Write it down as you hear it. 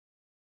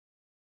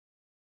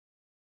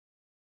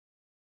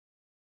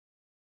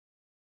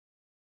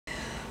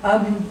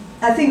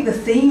I think the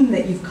theme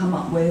that you've come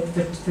up with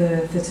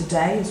for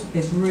today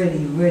is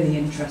really, really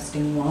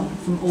interesting one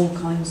from all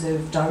kinds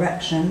of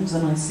directions,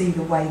 and I see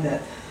the way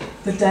that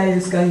the day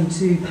is going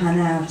to pan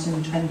out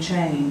and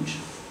change,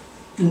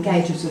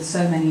 engages with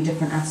so many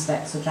different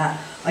aspects of that.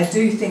 I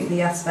do think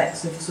the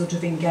aspects of sort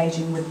of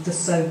engaging with the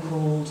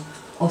so-called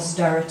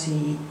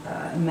austerity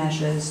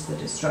measures, the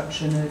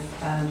destruction of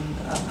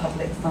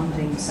public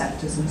funding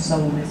sectors and so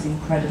on is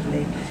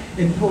incredibly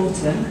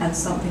important and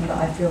something that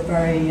I feel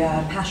very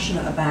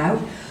passionate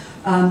about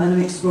and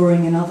I'm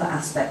exploring in other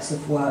aspects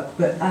of work.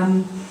 But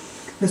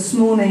this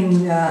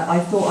morning I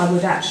thought I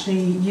would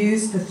actually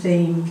use the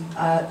theme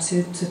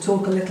to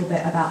talk a little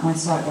bit about my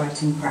site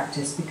writing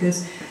practice,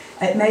 because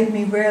it made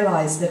me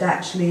realise that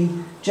actually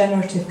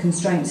generative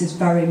constraints is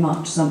very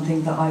much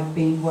something that I've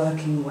been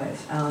working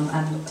with, and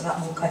that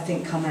will, I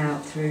think, come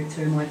out through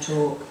my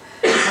talk.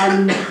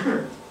 I'm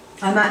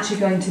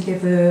actually going to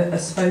give a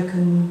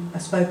spoken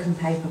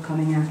paper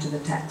coming out of the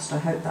text. I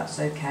hope that's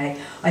okay.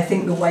 I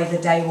think the way the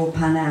day will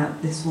pan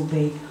out, this will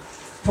be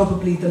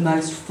probably the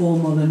most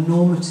formal and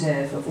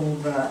normative of all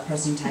the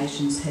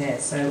presentations here,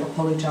 so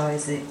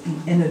apologise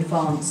in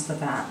advance for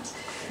that.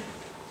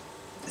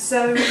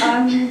 So,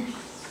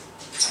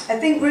 I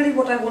think really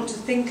what I want to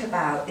think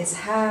about is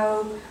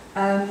how,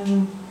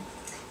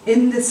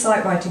 in the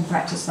site writing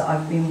practice that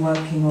I've been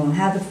working on,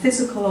 how the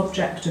physical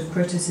object of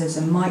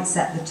criticism might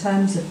set the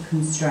terms of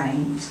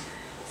constraint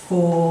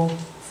for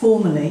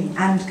formally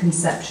and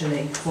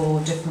conceptually for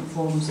different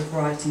forms of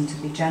writing to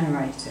be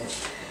generated.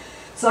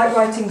 Site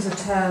writing is a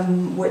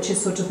term which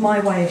is sort of my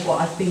way of what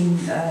I've been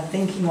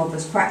thinking of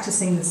as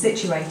practicing the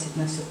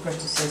situatedness of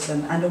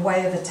criticism and a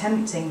way of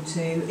attempting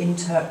to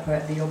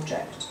interpret the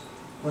object,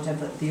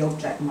 whatever the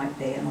object might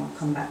be, and I'll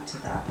come back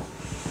to that.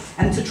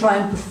 And to try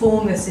and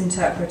perform this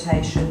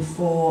interpretation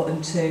for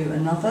and to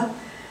another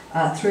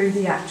through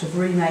the act of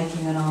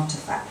remaking an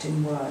artefact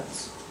in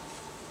words.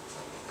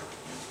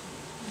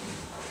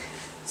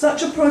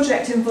 Such a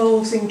project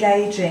involves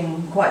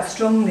engaging quite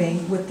strongly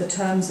with the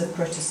terms of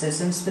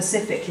criticism,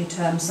 specifically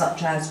terms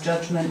such as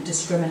judgment,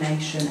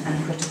 discrimination,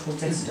 and critical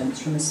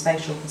distance from a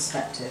spatial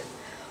perspective.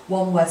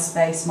 One where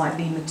space might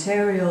be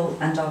material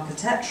and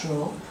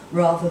architectural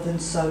rather than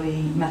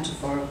solely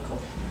metaphorical.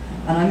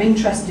 And I'm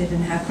interested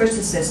in how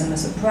criticism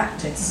as a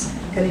practice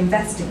can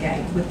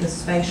investigate with the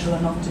spatial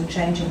and often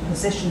changing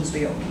positions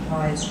we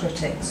occupy as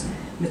critics,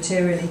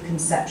 materially,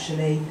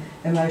 conceptually,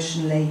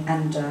 emotionally,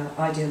 and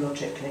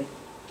ideologically.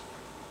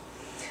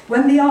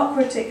 When the art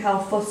critic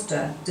Hal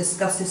Foster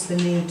discusses the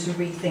need to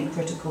rethink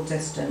critical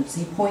distance,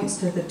 he points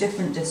to the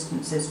different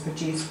distances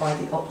produced by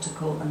the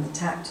optical and the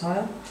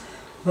tactile,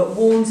 but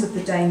warns of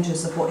the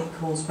dangers of what he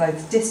calls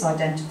both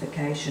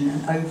disidentification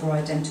and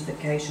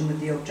over-identification with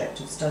the object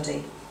of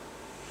study.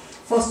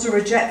 Foster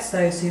rejects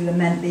those who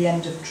lament the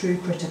end of true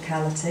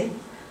criticality,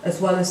 as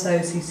well as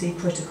those who see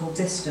critical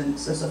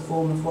distance as a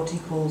form of what he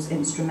calls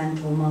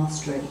instrumental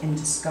mastery in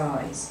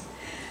disguise.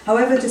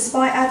 However,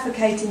 despite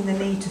advocating the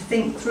need to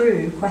think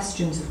through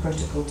questions of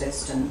critical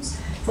distance,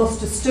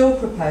 Foster still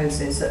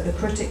proposes that the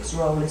critic's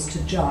role is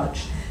to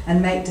judge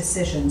and make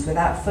decisions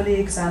without fully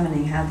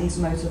examining how these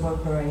modes of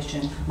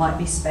operation might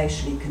be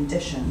spatially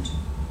conditioned.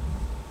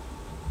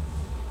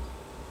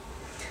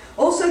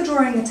 Also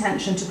drawing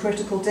attention to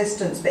critical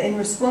distance, but in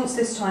response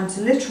this time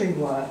to literary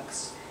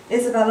works,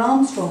 Isabel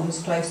Armstrong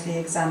has closely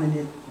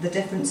examined the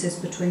differences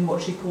between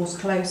what she calls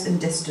close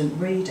and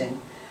distant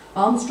reading.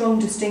 Armstrong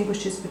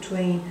distinguishes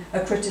between a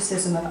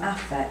criticism of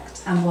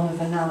affect and one of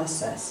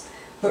analysis,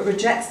 but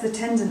rejects the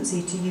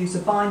tendency to use a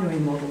binary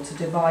model to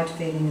divide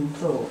feeling and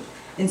thought.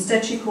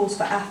 Instead, she calls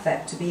for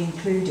affect to be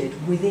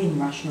included within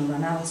rational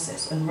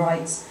analysis and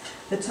writes,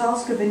 "The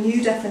task of a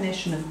new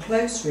definition of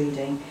close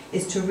reading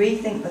is to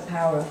rethink the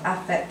power of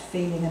affect,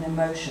 feeling and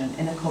emotion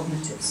in a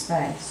cognitive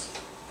space.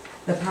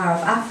 The power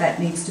of affect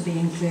needs to be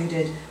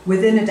included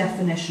within a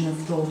definition of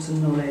thought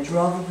and knowledge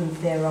rather than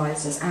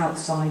theorised as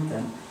outside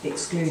them,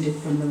 excluded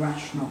from the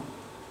rational."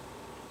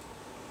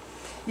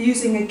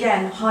 Using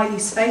again highly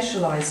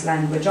spatialised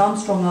language,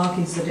 Armstrong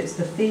argues that it's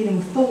the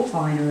feeling-thought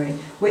binary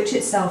which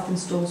itself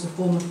installs a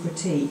form of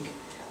critique,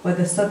 where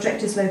the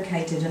subject is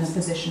located in a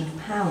position of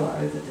power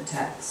over the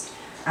text,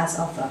 as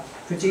other,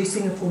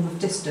 producing a form of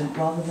distant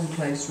rather than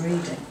close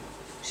reading.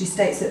 She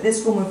states that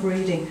this form of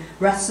reading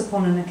rests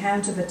upon an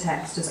account of a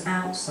text as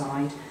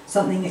outside,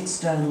 something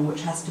external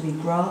which has to be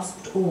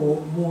grasped or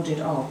warded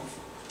off.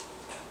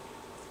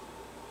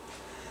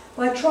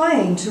 By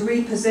trying to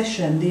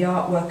reposition the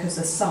artwork as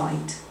a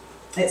site,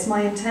 it's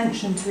my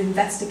intention to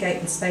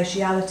investigate the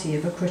spatiality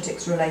of a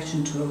critic's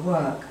relation to a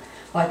work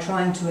by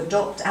trying to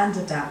adopt and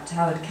adapt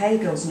Howard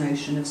Cagle's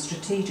notion of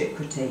strategic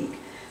critique,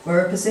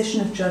 where a position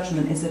of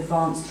judgment is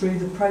advanced through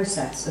the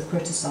process of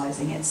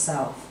criticising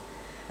itself,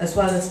 as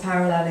well as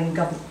paralleling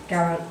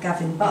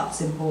Gavin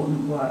Butt's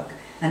important work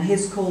and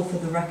his call for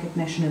the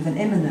recognition of an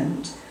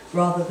immanent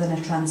rather than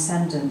a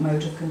transcendent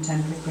mode of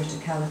contemporary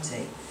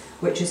criticality,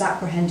 which is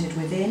apprehended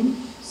within,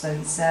 so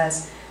he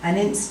says, and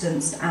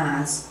instanced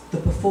as the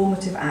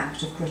performative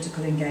act of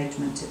critical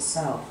engagement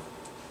itself.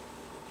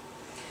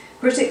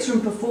 Critics from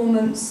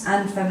performance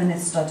and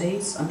feminist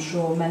studies, I'm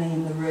sure many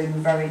in the room are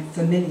very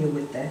familiar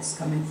with this,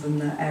 coming from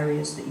the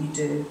areas that you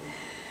do,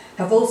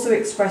 have also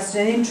expressed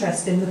an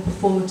interest in the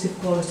performative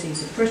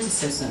qualities of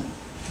criticism.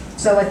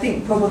 So I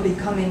think probably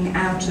coming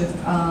out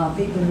of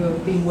people who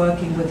have been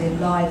working within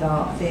live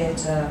art,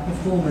 theatre,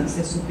 performance,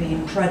 this would be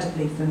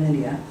incredibly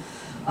familiar.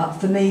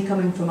 For me,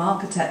 coming from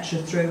architecture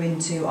through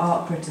into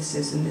art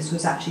criticism, this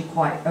was actually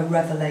quite a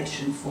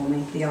revelation for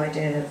me, the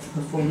idea of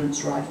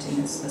performance writing,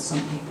 as some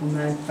people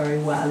know very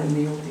well in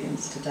the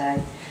audience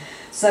today.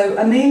 So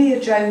Amelia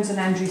Jones and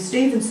Andrew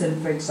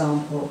Stevenson, for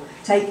example,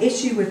 take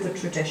issue with the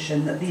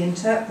tradition that the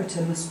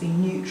interpreter must be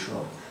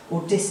neutral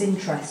or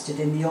disinterested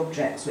in the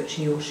objects which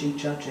he or she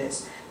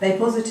judges. They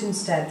posit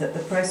instead that the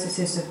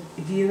processes of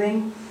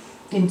viewing,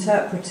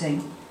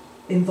 interpreting,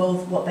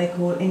 involve what they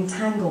call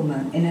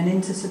entanglement in an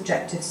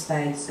intersubjective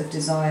space of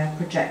desire,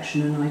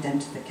 projection and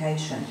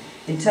identification.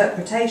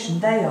 Interpretation,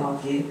 they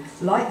argue,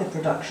 like the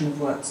production of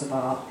works of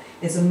art,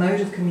 is a mode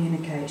of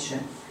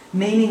communication.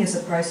 Meaning is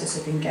a process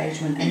of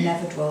engagement and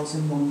never dwells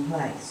in one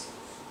place.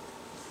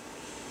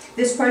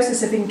 This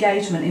process of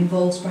engagement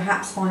involves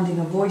perhaps finding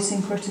a voice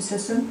in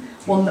criticism,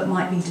 one that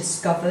might be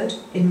discovered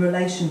in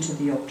relation to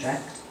the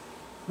object,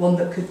 one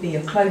that could be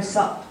a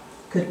close-up,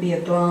 could be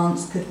a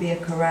glance, could be a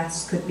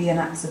caress, could be an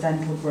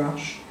accidental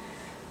brush,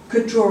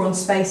 could draw on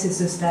spaces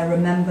as they're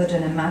remembered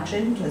and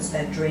imagined, as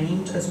they're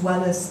dreamed, as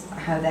well as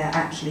how they're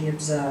actually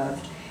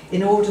observed,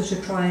 in order to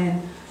try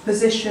and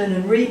position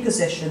and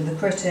reposition the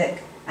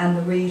critic and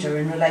the reader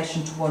in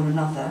relation to one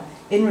another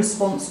in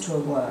response to a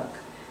work,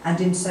 and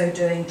in so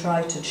doing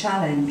try to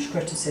challenge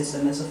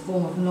criticism as a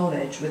form of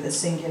knowledge with a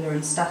singular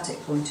and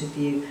static point of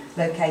view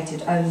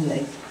located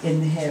only in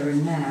the here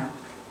and now.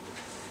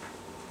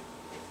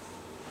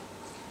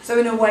 So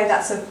in a way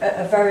that's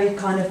a very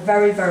kind of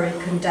very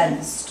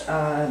condensed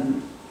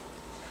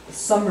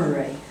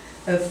summary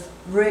of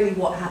really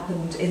what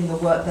happened in the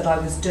work that I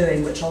was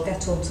doing, which I'll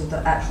get onto the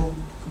actual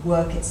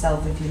work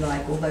itself if you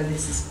like, although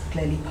this is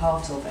clearly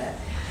part of it.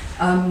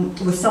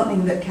 Was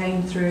something that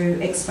came through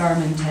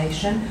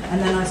experimentation, and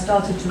then I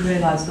started to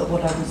realise that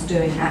what I was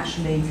doing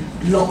actually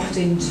locked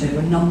into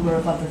a number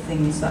of other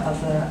things that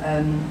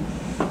other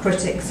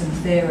critics and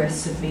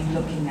theorists had been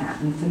looking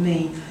at. And for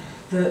me,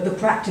 the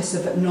practice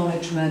of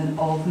acknowledgement,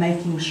 of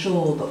making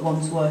sure that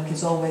one's work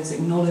is always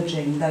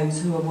acknowledging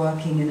those who are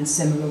working in a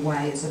similar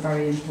way, is a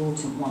very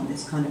important one,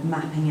 this kind of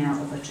mapping out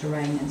of a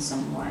terrain in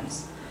some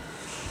ways.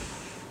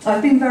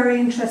 I've been very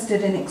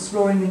interested in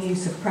exploring the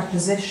use of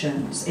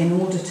prepositions in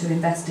order to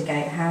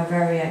investigate how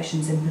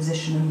variations in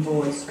position and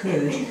voice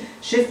could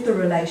shift the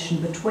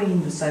relation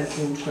between the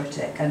so-called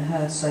critic and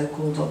her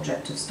so-called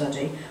object of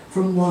study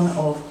from one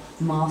of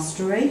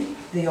mastery,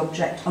 the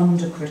object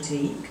under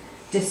critique,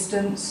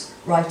 distance,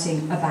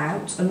 writing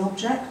about an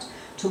object,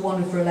 to one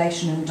of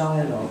relation and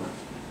dialogue,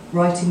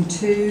 writing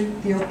to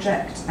the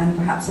object and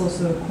perhaps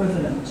also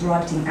equivalent,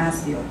 writing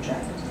as the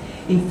object.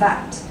 In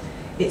fact,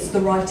 it's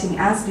the writing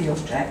as the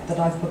object that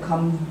I've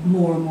become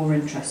more and more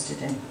interested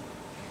in.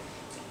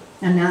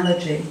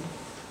 Analogy,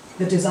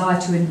 the desire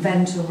to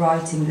invent a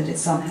writing that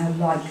is somehow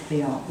like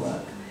the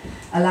artwork,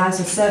 allows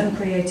a certain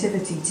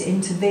creativity to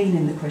intervene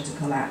in the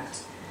critical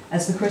act,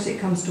 as the critic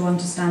comes to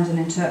understand and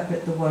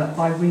interpret the work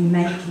by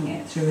remaking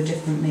it through a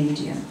different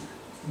medium,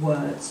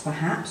 words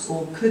perhaps,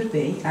 or could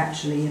be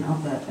actually in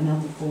other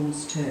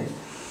forms too,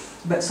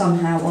 but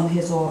somehow on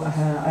his or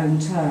her own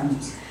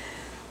terms.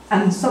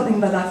 And something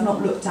that I've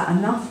not looked at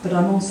enough, but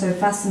I'm also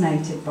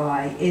fascinated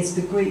by, is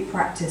the Greek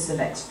practice of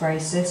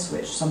ekphrasis,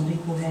 which some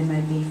people here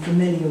may be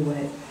familiar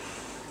with.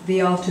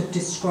 The art of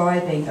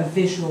describing a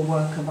visual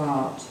work of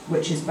art,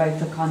 which is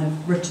both a kind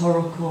of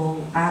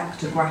rhetorical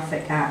act, a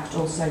graphic act,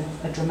 also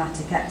a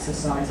dramatic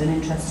exercise. And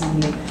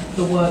interestingly,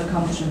 the word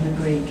comes from the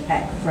Greek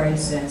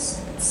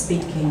ekphrasis,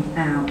 speaking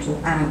out, or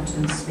out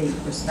and speak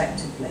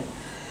respectively.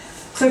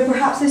 So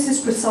perhaps this is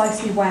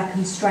precisely where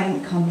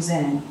constraint comes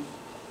in.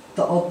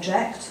 The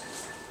object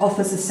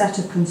offers a set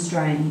of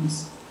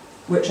constraints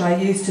which I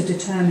use to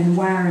determine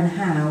where and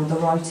how the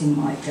writing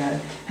might go.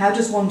 How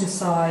does one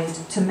decide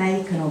to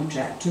make an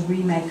object, to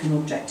remake an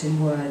object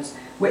in words?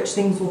 Which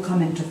things will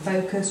come into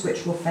focus,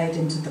 which will fade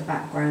into the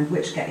background,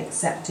 which get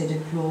accepted,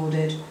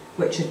 applauded,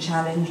 which are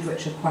challenged,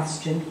 which are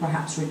questioned,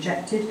 perhaps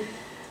rejected,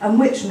 and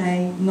which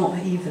may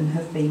not even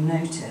have been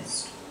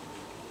noticed.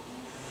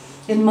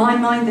 In my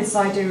mind, this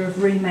idea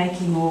of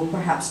remaking or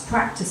perhaps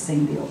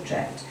practicing the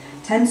object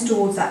tends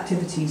towards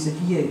activities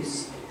of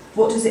use.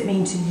 What does it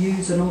mean to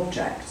use an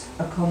object,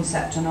 a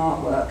concept, an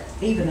artwork,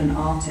 even an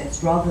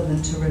artist, rather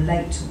than to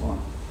relate to one?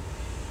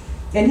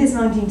 In his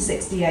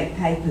 1968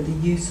 paper,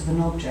 The Use of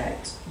an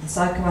Object, the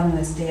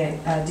psychoanalyst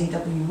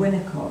D.W.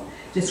 Winnicott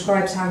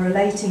describes how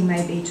relating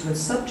may be to a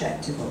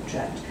subjective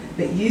object,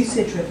 but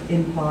usage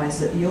implies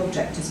that the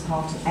object is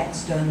part of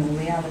external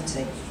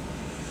reality.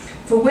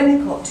 For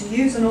Winnicott, to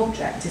use an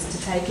object is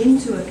to take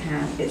into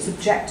account its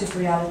objective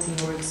reality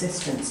or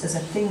existence as a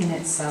thing in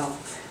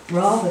itself,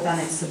 rather than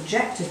its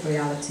subjective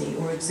reality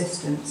or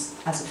existence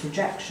as a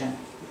projection.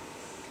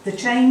 The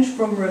change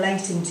from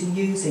relating to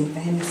using for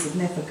him is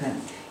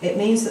significant. It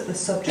means that the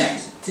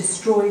subject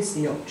destroys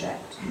the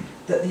object,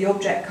 that the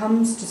object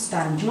comes to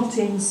stand not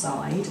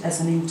inside as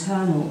an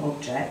internal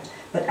object,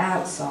 but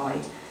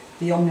outside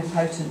the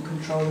omnipotent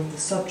control of the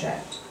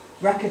subject,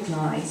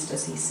 recognised,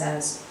 as he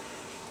says,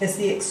 as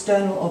the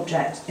external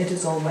object it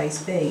has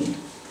always been.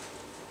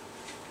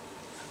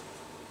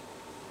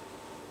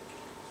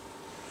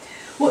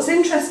 What's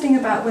interesting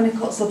about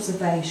Winnicott's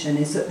observation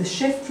is that the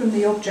shift from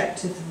the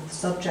objective to the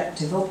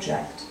subjective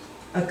object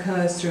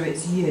occurs through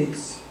its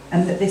use,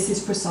 and that this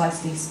is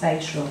precisely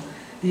spatial.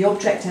 The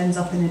object ends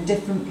up in a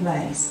different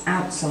place,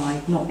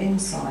 outside, not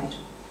inside.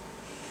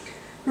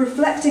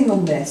 Reflecting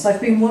on this,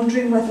 I've been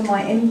wondering whether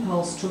my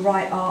impulse to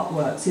write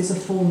artworks is a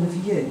form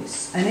of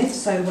use, and if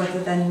so, whether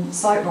then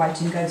sight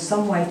writing goes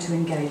some way to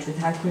engage with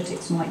how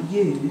critics might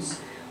use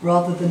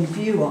rather than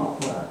view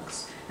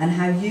artworks, and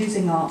how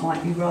using art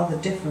might be rather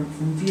different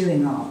from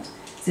viewing art,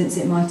 since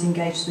it might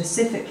engage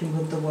specifically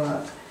with the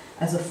work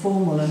as a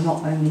formal and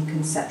not only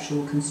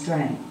conceptual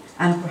constraint,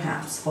 and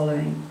perhaps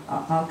following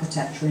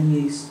architecture and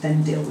use,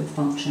 then deal with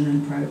function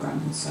and programme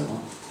and so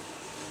on.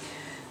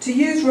 To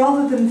use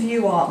rather than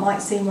view art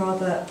might seem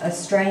rather a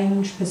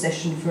strange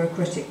position for a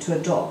critic to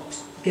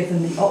adopt,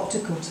 given the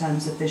optical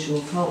terms of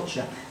visual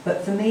culture,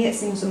 but for me it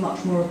seems a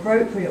much more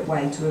appropriate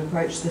way to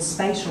approach the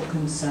spatial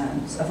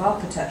concerns of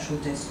architectural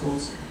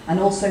discourse and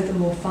also the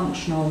more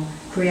functional,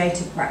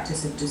 creative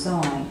practice of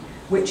design,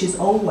 which is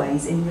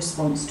always in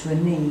response to a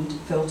need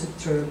filtered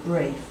through a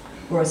brief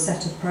or a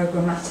set of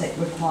programmatic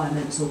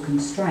requirements or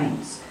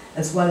constraints,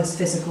 as well as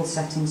physical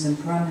settings and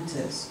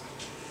parameters.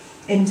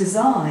 In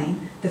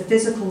design, the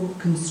physical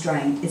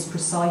constraint is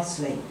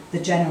precisely the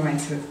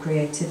generator of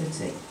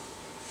creativity.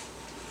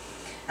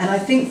 And I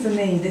think for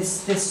me,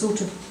 this sort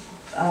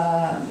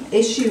of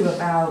issue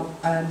about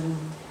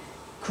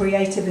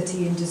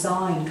creativity in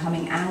design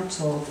coming out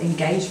of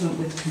engagement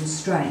with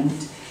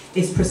constraint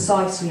is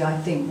precisely, I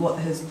think, what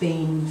has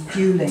been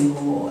fueling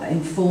or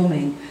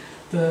informing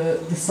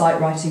the sight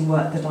writing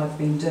work that I've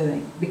been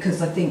doing.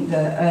 Because I think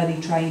the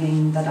early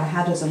training that I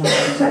had as an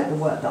architect, the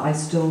work that I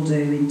still do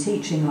in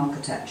teaching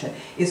architecture,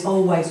 is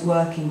always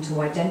working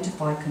to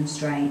identify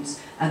constraints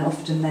and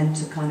often then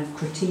to kind of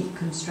critique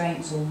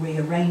constraints or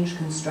rearrange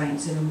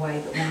constraints in a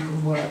way that one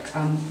can work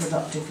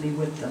productively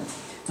with them.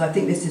 So I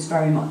think this is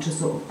very much a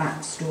sort of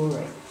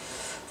backstory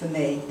for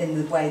me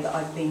in the way that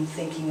I've been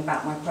thinking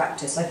about my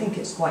practice. I think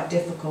it's quite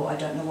difficult. I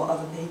don't know what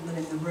other people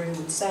in the room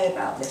would say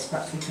about this.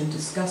 Perhaps we can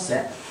discuss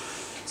it.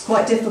 It's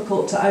quite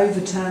difficult to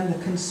overturn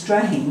the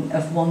constraint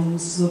of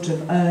one's sort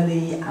of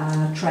early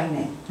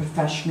training,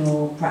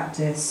 professional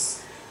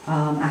practice,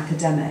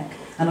 academic.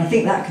 And I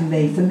think that can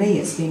be, for me,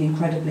 it's been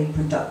incredibly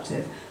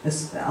productive.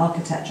 As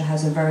architecture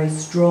has a very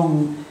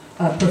strong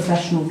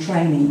professional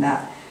training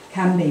that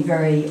can be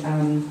very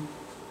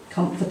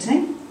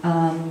comforting,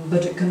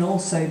 but it can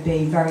also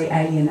be very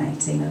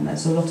alienating. And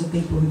there's a lot of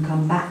people who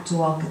come back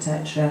to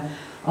architecture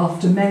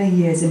after many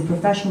years in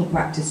professional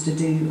practice to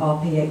do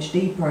our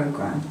PhD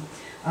programme.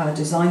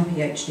 Design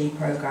PhD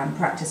programme,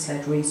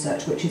 practice-led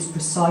research, which is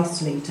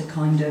precisely to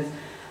kind of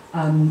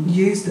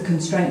use the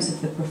constraints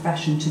of the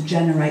profession to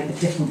generate a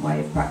different way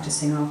of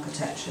practicing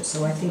architecture.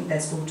 So I think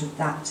there's sort of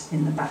that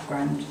in the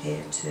background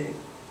here too.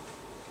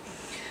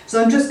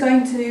 So I'm just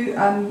going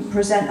to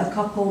present a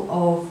couple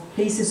of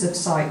pieces of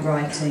sight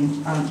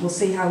writing. We'll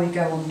see how we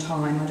go on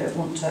time. I don't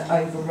want to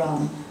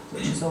overrun,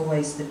 which is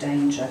always the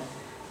danger.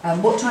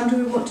 What time do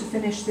we want to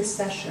finish this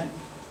session?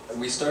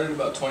 We started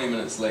about 20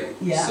 minutes late,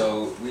 yeah.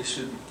 So we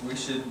should,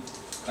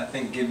 I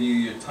think, give you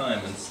your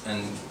time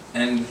and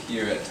end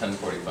here at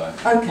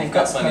 10:45. Okay,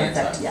 that's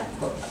perfect. Yeah,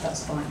 well,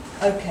 that's fine.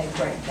 Okay,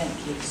 great, thank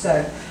you.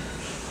 So,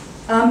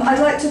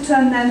 I'd like to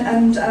turn then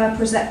and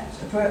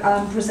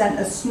present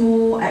a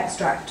small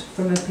extract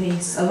from a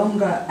piece, a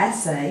longer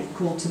essay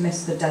called "To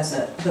Miss the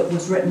Desert," that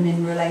was written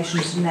in relation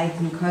to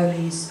Nathan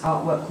Coley's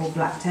artwork called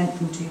Black Tent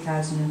from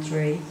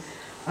 2003,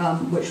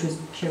 which was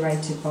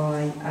curated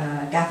by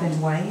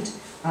Gavin Wade.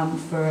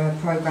 For a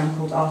programme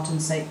called Art and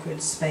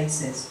Sacred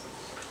Spaces.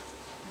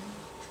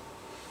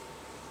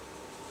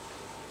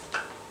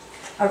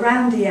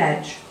 Around the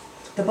edge,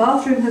 the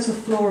bathroom has a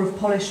floor of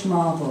polished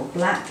marble,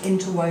 black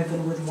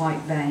interwoven with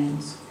white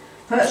veins.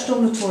 Perched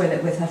on the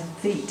toilet with her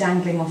feet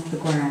dangling off the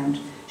ground,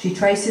 she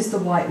traces the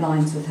white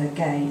lines with her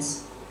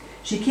gaze.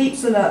 She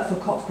keeps alert for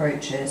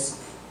cockroaches.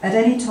 At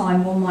any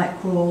time one might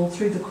crawl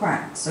through the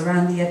cracks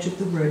around the edge of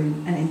the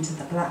room and into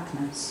the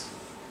blackness.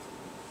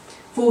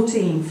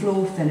 14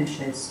 floor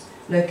finishes,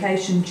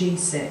 location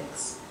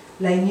G6,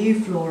 lay new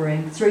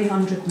flooring,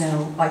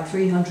 300mm by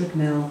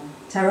 300mm,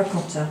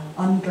 terracotta,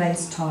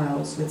 unglazed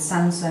tiles with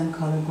sandstone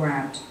colour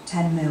grout,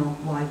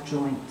 10mm wide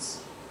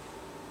joints.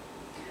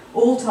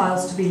 All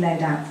tiles to be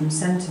laid out from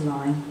centre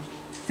line,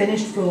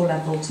 finished floor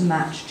level to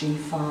match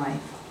G5.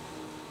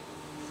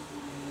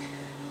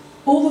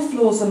 All the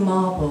floors are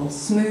marble,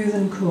 smooth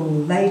and cool,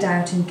 laid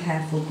out in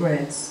careful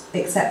grids,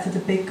 except for the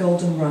big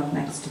golden rug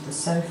next to the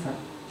sofa.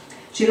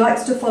 She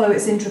likes to follow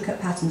its intricate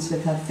patterns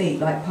with her feet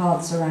like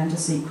paths around a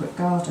secret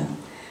garden.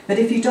 But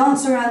if you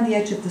dance around the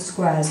edge of the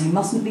squares, you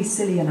mustn't be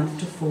silly enough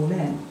to fall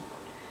in.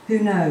 Who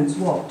knows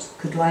what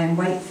could lie in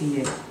wait for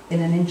you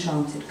in an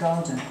enchanted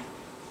garden?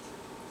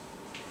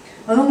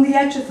 Along the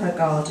edge of her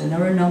garden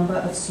are a number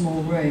of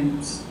small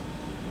rooms.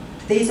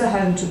 These are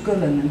home to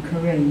Ghulam and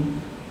Kareem.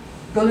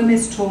 Ghulam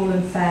is tall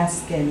and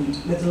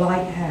fair-skinned, with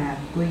light hair,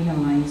 green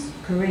eyes.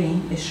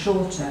 Kareem is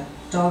shorter,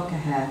 darker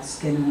hair,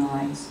 skin and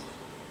eyes.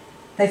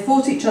 They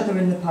fought each other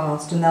in the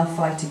past, and they'll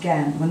fight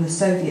again when the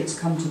Soviets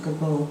come to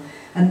Kabul,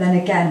 and then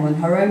again when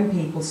her own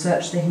people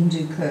search the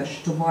Hindu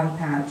Kush to wipe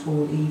out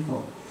all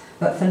evil.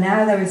 But for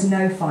now there is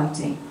no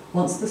fighting.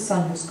 Once the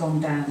sun has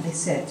gone down, they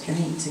sit and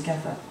eat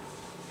together.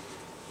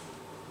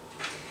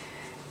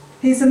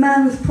 He's a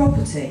man with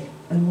property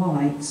and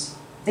wives.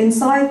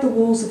 Inside the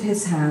walls of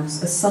his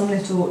house are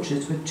sunlit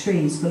orchards with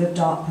trees full of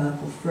dark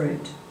purple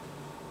fruit.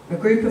 A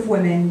group of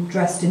women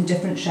dressed in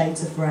different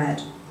shades of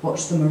red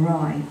watch them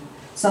arrive.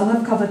 Some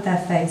have covered their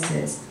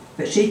faces,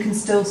 but she can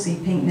still see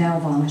pink nail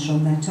varnish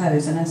on their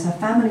toes, and as her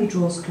family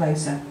draws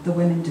closer, the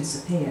women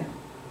disappear.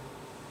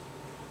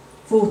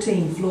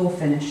 14 floor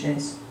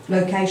finishes,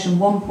 location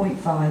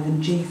 1.5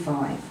 and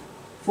G5.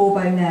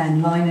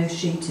 4x9 lino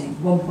sheeting,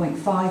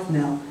 1.5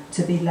 mil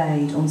to be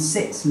laid on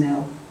 6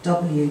 mil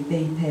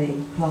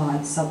WBP ply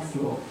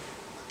subfloor.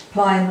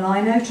 Ply and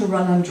lino to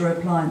run under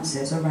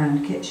appliances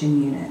around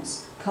kitchen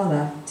units.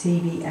 Colour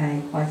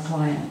TBA by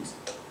client.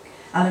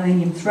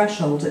 Aluminium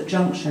threshold at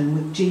junction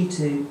with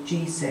G2,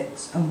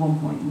 G6 and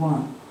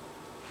 1.1.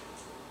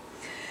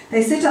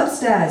 They sit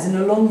upstairs in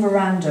a long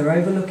veranda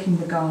overlooking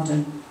the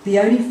garden. The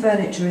only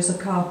furniture is a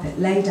carpet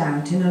laid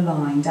out in a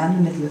line down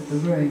the middle of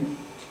the room.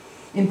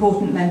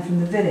 Important men from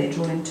the village,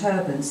 all in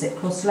turbans, sit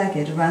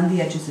cross-legged around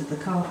the edges of the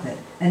carpet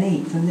and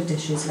eat from the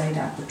dishes laid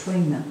out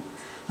between them.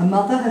 Her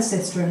mother, her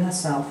sister and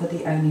herself are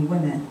the only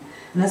women,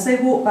 and as they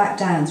walk back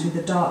down through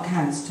the dark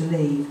house to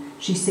leave,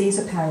 she sees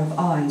a pair of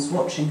eyes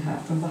watching her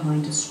from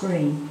behind a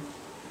screen.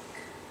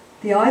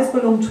 The eyes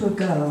belong to a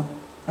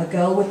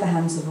girl with the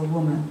hands of a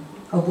woman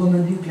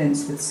who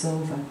glints with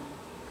silver.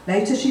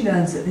 Later she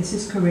learns that this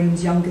is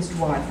Kareem's youngest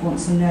wife,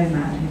 once a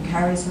nomad, who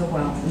carries her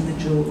wealth and the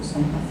jewels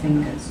on her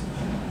fingers.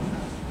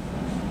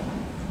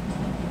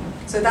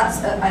 So that's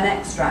an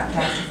extract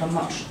out of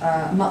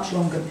a much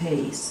longer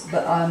piece,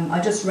 but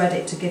I just read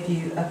it to give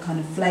you a kind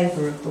of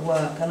flavour of the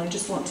work, and I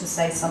just want to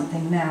say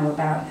something now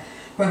about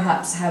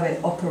perhaps how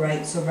it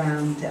operates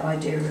around the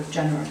idea of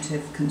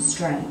generative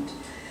constraint.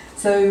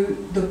 So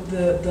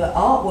the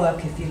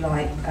artwork, if you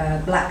like,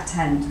 Black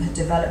Tent, had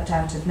developed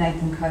out of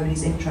Nathan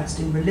Coley's interest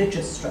in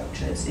religious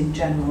structures in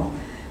general,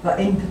 but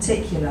in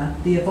particular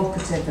the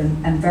evocative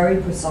and very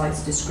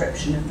precise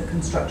description of the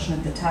construction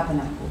of the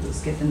tabernacle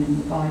that's given in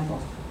the Bible.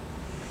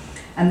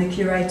 And the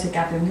curator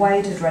Gavin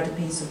Wade had read a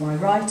piece of my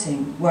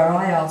writing where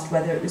I asked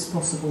whether it was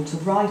possible to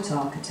write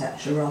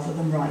architecture rather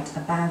than write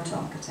about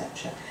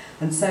architecture.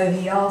 And so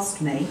he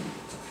asked me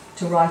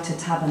to write a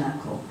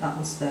tabernacle. That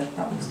was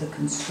the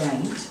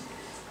constraint.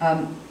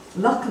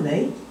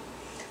 Luckily,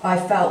 I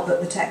felt that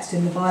the text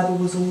in the Bible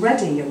was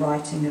already a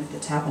writing of the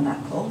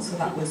tabernacle, so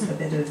that was a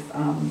bit of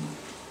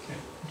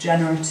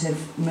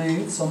generative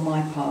moves on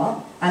my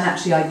part. And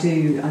actually I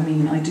do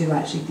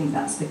actually think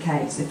that's the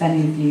case. If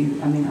any of you,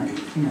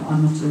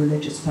 I'm not a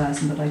religious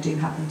person, but I do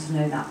happen to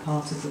know that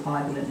part of the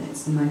Bible, and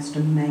it's the most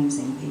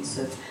amazing piece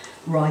of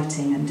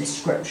writing and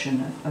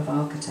description of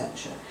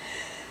architecture.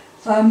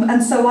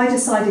 And so I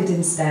decided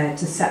instead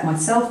to set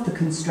myself the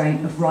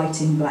constraint of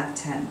writing Black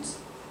Tent,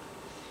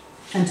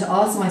 and to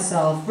ask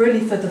myself,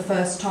 really for the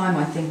first time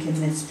I think in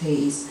this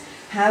piece,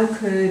 how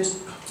could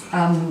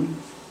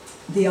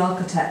the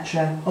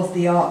architecture of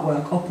the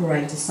artwork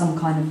operate as some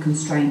kind of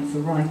constraint for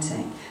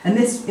writing? And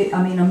this,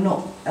 I'm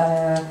not,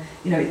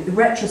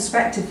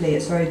 retrospectively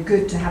it's very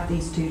good to have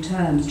these two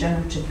terms,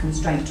 generative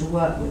constraint, to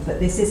work with, but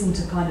this isn't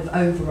a kind of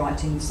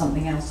overwriting of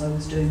something else I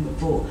was doing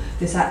before.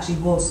 This actually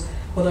was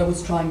what I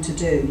was trying to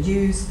do,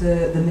 use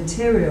the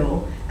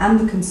material and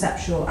the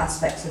conceptual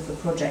aspects of the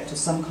project as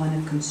some kind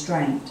of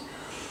constraint.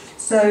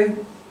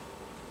 So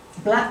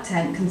Black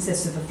Tent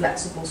consists of a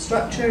flexible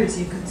structure, as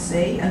you can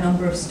see, a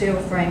number of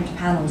steel-framed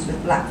panels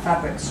with black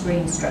fabric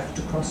screens stretched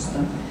across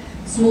them.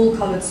 Small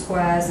coloured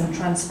squares and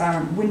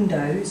transparent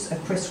windows are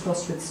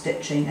crisscrossed with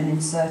stitching and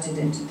inserted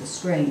into the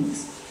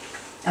screens.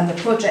 And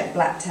the project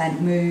Black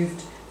Tent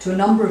moved to a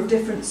number of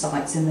different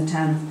sites in the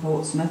town of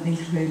Portsmouth,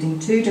 including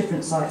 2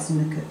 different sites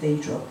in the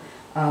cathedral.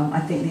 I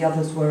think the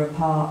others were a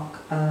park,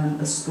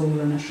 a school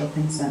and a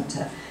shopping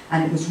centre,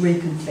 and it was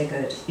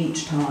reconfigured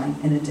each time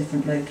in a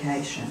different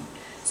location.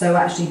 So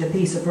actually the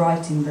piece of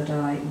writing that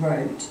I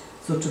wrote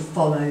sort of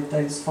followed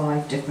those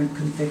 5 different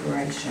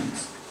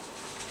configurations.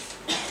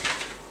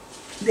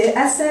 The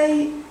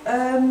essay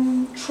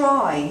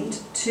tried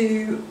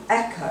to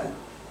echo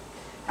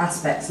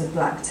aspects of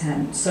Black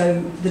Tent,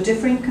 so the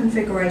differing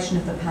configuration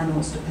of the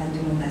panels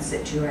depending on their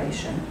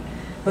situation,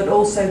 but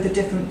also the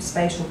different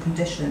spatial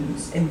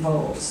conditions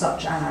involved,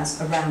 such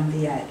as around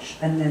the edge,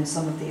 and then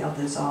some of the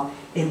others are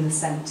in the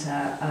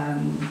centre,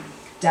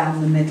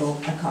 down the middle.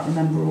 I can't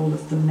remember all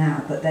of them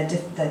now, but they're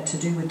to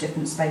do with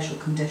different spatial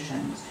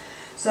conditions.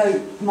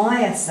 So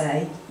my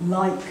essay,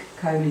 like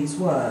Coley's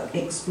work,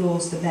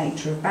 explores the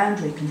nature of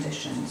boundary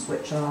conditions,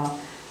 which are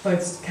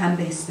both can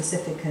be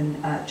specific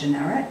and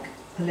generic,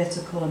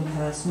 political and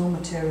personal,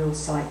 material,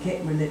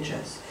 psychic,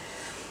 religious.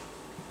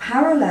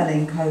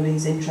 Paralleling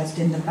Coley's interest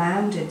in the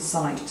bounded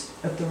site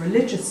of the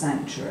religious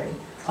sanctuary,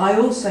 I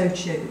also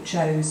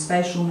chose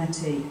spatial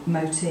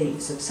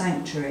motifs of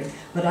sanctuary,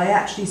 but I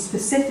actually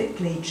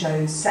specifically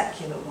chose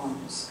secular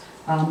ones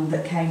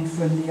that came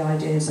from the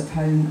ideas of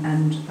home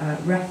and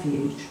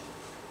refuge.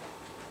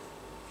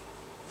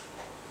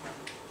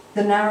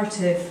 The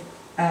narrative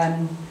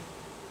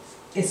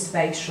is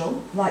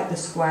spatial, like the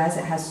squares.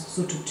 It has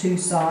sort of two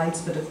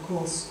sides, but of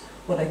course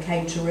what I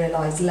came to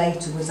realise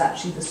later was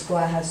actually the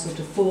square has sort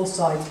of four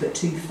sides,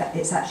 but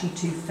it's actually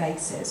two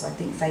faces. I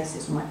think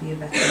faces might be a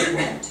better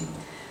way to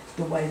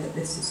the way that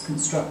this is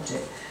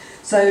constructed.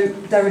 So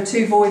there are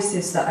two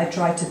voices that I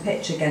try to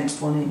pitch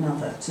against one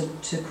another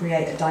to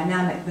create a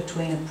dynamic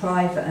between a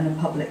private and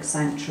a public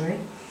sanctuary.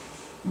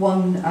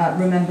 One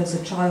remembers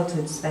a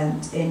childhood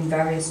spent in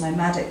various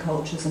nomadic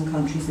cultures and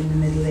countries in the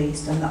Middle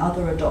East, and the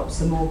other adopts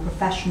a more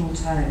professional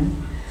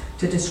tone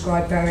to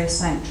describe various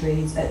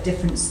sanctuaries at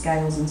different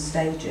scales and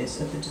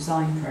stages of the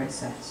design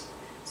process.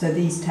 So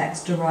these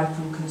texts derive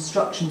from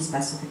construction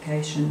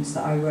specifications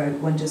that I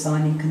wrote when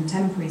designing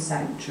contemporary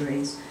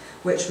sanctuaries,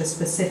 which were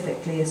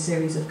specifically a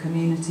series of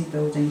community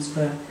buildings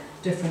for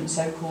different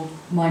so-called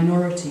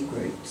minority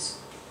groups.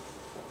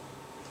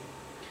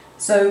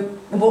 So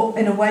what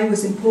in a way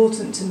was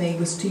important to me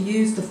was to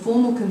use the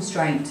formal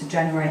constraint to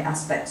generate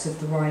aspects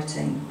of the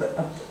writing, but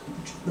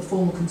the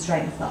formal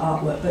constraint of the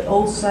artwork, but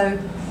also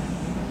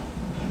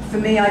for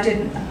me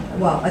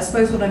I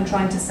suppose what I'm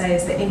trying to say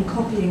is that in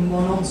copying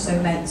one also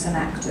makes an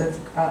act of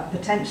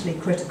potentially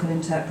critical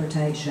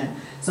interpretation.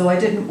 So I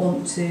didn't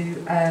want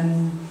to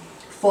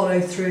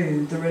follow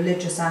through the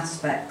religious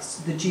aspects,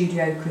 the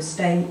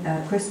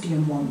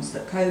Judeo-Christian ones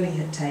that Coley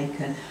had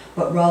taken,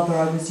 but rather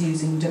I was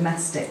using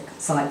domestic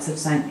sites of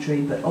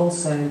sanctuary, but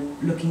also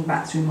looking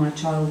back through my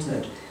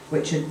childhood,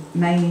 which had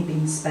mainly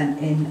been spent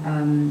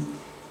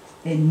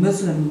in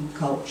Muslim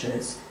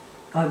cultures.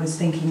 I was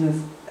thinking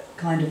of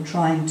kind of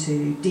trying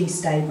to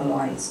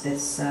destabilise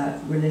this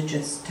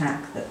religious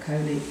tack that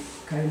Coley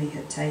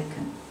had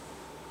taken.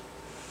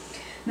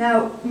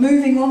 Now,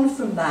 moving on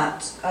from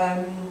that,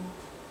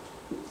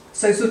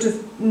 so sort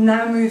of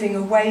now moving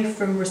away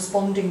from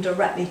responding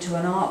directly to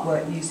an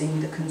artwork using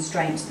the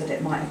constraints that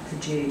it might have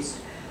produced,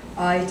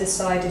 I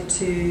decided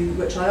to,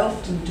 which I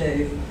often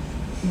do,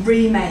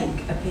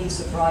 remake a piece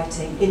of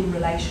writing in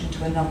relation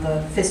to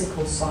another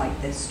physical site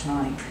this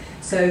time.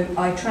 So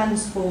I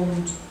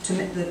transformed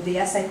the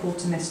essay called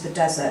To Miss the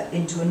Desert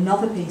into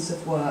another piece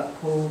of work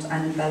called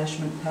An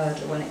Embellishment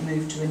Perda when it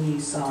moved to a new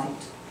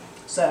site.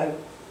 So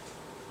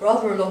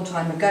rather a long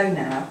time ago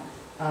now,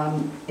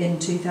 in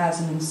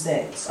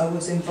 2006, I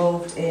was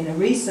involved in a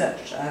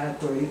research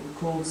group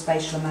called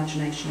Spatial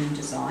Imagination in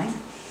Design,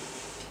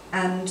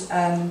 and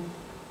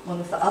one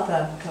of the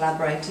other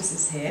collaborators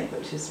is here,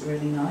 which is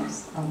really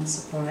nice, I'm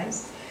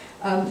surprised.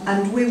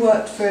 And we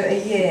worked for a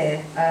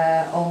year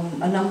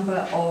on a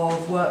number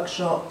of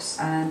workshops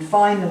and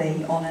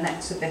finally on an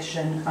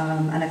exhibition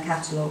and a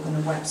catalogue and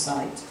a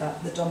website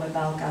at the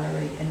Domobal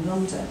Gallery in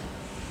London.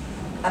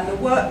 And the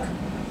work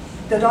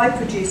that I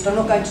produced, I'm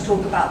not going to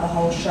talk about the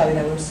whole show,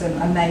 there were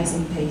some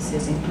amazing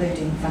pieces,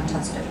 including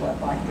fantastic work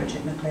by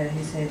Bridget McClear,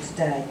 who's here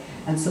today,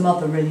 and some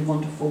other really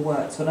wonderful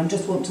works, but I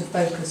just want to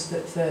focus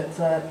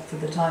for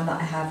the time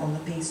that I have on the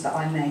piece that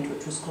I made,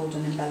 which was called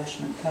An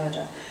Embellishment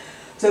Perda.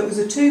 So it was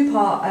a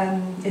two-part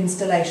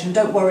installation.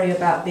 Don't worry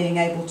about being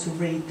able to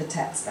read the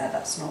text there,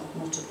 that's not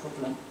a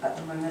problem at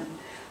the moment.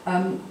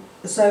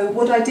 So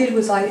what I did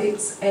was I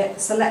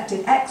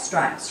selected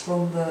extracts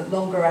from the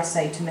longer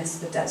essay To Miss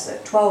the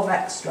Desert, 12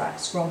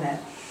 extracts from it,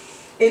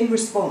 in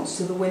response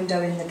to the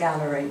window in the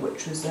gallery,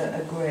 which was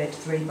a grid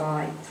 3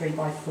 by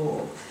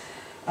 4.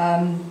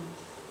 And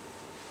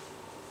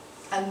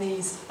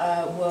these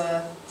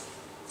were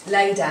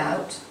laid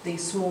out,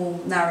 these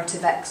small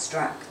narrative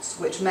extracts,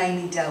 which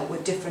mainly dealt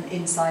with different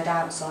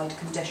inside-outside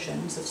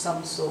conditions of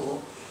some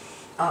sort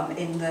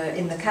in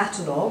the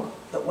catalogue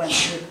that went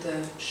with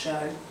the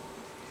show.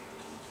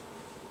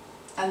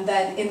 And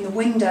then in the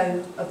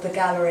window of the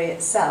gallery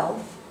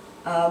itself,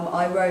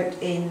 I wrote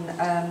in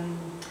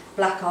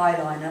black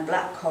eyeliner,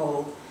 black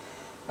coal,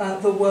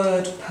 the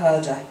word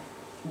Perda,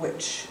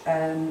 which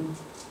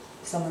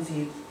some of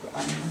you,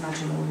 I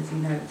imagine all of you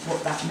know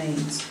what that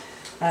means.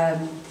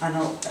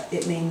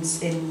 It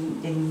means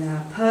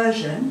in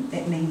Persian,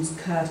 it means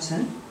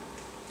curtain,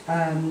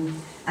 and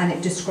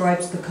it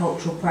describes the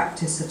cultural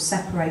practice of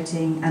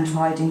separating and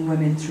hiding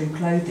women through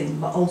clothing,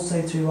 but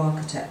also through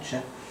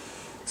architecture.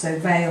 So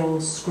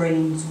veils,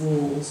 screens,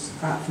 walls,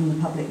 from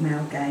the public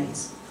male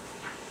gaze.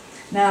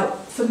 Now,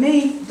 for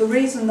me, the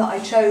reason that I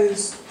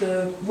chose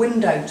the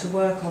window to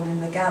work on in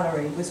the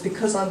gallery was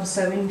because I was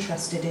so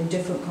interested in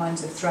different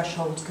kinds of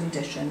threshold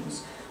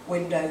conditions,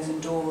 windows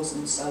and doors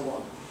and so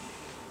on.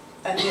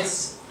 And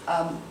this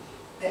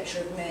picture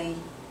of me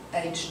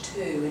age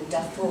 2 in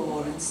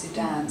Darfur in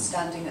Sudan,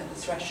 standing at the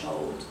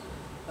threshold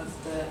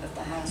of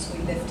the house we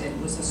lived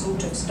in, was a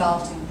sort of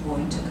starting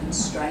point, a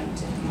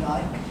constraint, if you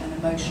like, an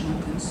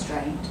emotional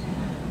constraint.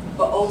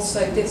 But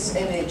also this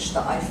image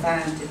that I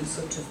found in a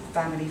sort of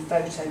family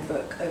photo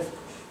book of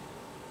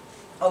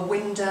a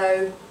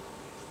window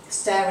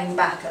staring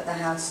back at the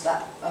house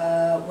that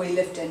we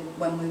lived in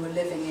when we were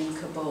living in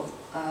Kabul,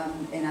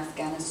 in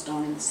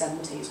Afghanistan in the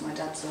 70s. My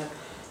dad's a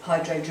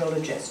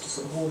hydrogeologist, a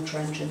sort of water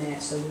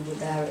engineer, so we were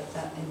there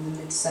in the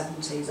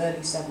mid-70s, early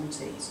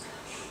 70s.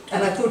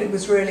 And I thought it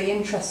was really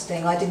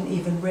interesting. I didn't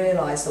even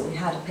realise that we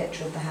had a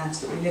picture of the house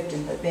that we lived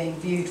in, but being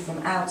viewed from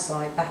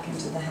outside back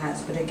into the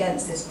house, but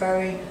against this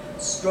very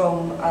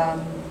strong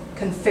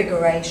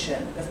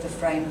configuration of the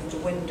frame of the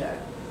window.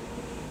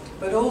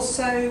 But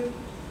also,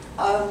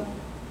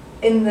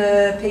 in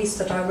the piece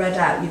that I read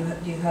out,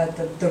 you heard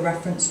the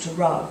reference to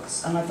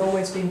rugs, and I've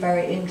always been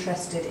very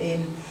interested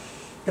in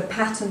the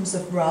patterns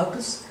of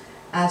rugs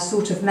as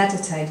sort of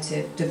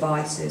meditative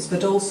devices,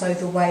 but also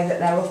the way that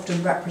they're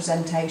often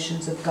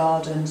representations of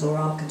gardens or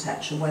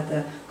architecture,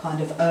 whether kind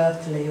of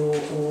earthly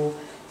or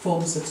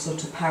forms of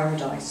sort of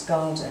paradise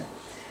garden.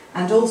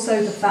 And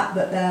also the fact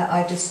that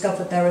I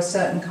discovered there are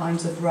certain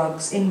kinds of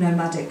rugs in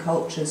nomadic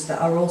cultures that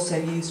are also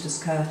used as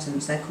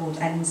curtains. They're called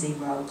enzi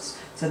rugs,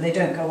 so they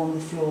don't go on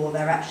the floor,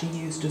 they're actually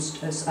used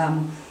as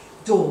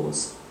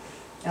doors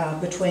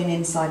between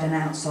inside and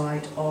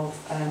outside of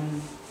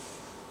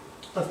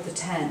the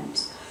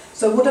tent.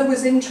 So what I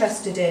was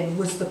interested in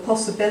was the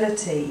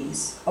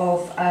possibilities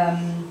of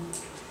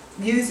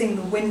using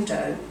the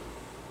window,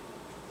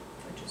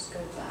 if I just go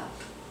back,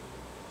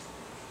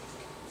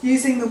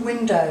 using the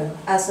window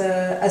as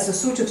a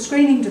sort of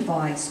screening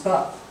device,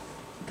 but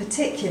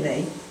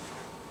particularly,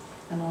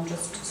 and I'll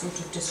just sort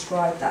of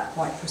describe that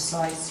quite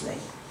precisely,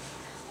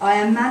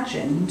 I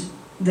imagined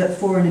that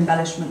for an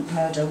embellishment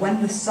purdah,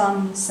 when the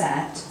sun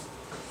set,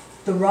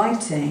 the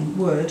writing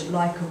would,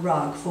 like a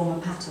rug, form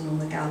a pattern on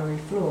the gallery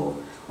floor,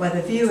 where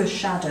the viewer's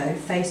shadow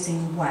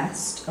facing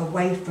west,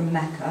 away from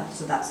Mecca,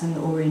 so that's in the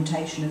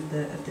orientation of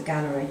the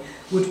gallery,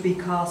 would be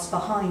cast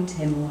behind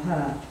him or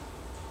her.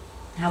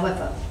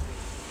 However,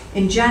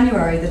 in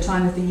January, the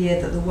time of the year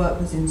that the work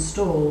was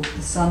installed,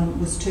 the sun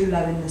was too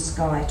low in the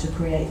sky to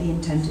create the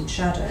intended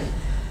shadow.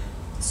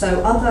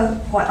 So other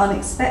quite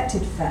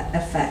unexpected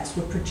effects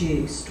were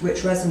produced,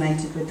 which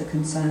resonated with the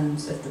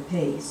concerns of the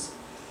piece.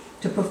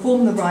 To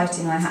perform the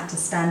writing, I had to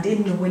stand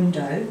in the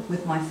window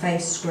with my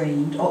face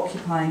screened,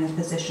 occupying a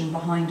position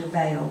behind a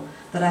veil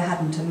that I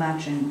hadn't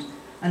imagined.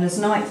 And as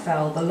night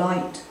fell, the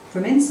light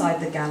from inside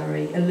the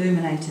gallery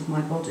illuminated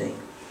my body.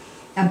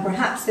 And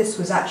perhaps this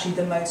was actually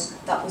the most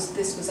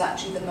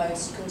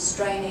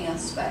constraining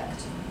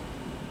aspect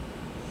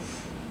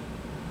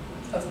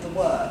of the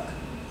work.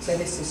 So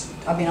this is,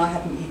 I mean, I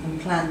hadn't even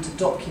planned to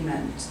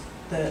document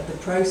the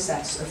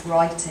process of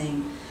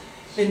writing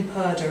in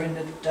purdah, in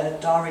the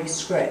Dari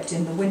script,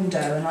 in the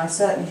window, and I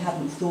certainly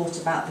hadn't thought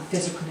about the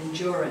physical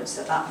endurance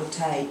that would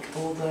take,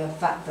 or the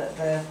fact that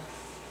the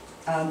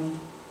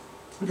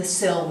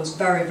sill was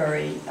very,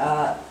 very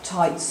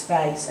tight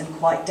space and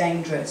quite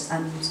dangerous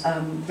and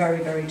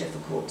very, very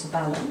difficult to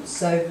balance.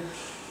 So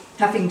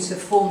having to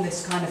form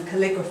this kind of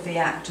calligraphy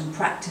act and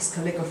practice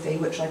calligraphy,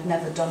 which I'd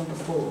never done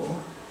before,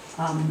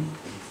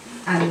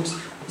 and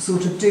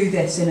sort of do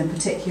this in a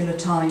particular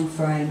time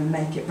frame and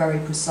make it very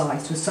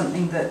precise, was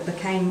something that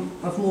became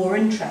of more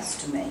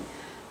interest to me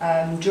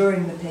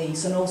during the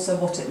piece, and also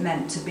what it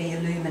meant to be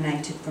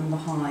illuminated from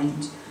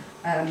behind.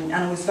 And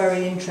I was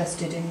very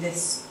interested in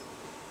this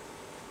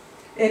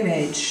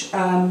image,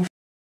 who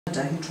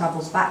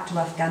travels back to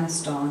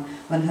Afghanistan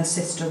when her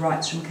sister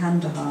writes from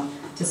Kandahar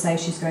to say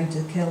she's going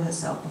to kill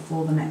herself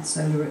before the next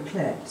solar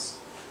eclipse.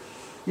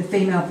 The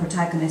female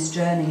protagonist's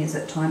journey is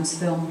at times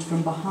filmed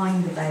from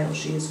behind the veil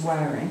she is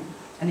wearing,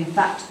 and in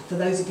fact, for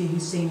those of you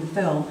who've seen the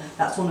film,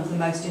 that's one of the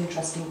most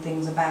interesting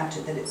things about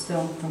it, that it's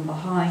filmed from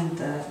behind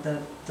the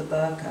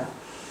burqa.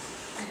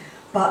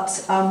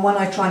 But when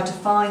I tried to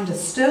find a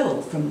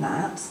still from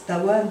that,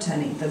 there weren't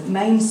any. The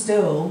main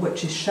still,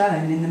 which is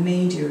shown in the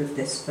media of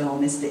this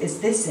film, is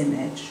this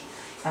image,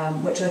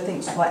 which I think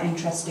is quite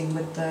interesting,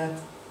 with the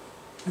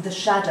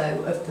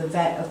shadow of the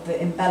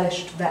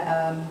embellished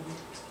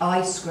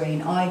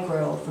eye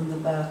grill from the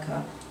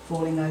burqa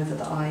falling over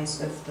the eyes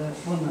of the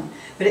woman.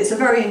 But it's a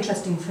very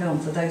interesting film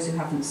for those who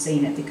haven't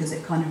seen it, because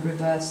it kind of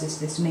reverses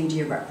this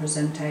media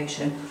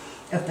representation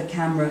of the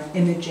camera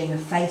imaging a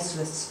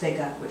faceless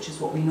figure, which is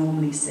what we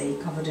normally see,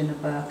 covered in a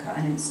burqa,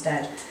 and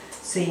instead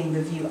seeing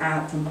the view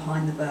out from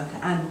behind the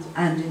burqa,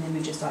 and in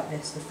images like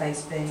this, the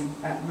face being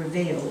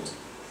revealed.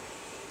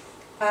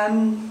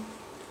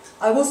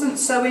 I wasn't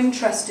so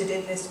interested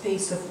in this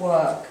piece of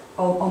work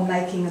on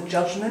making a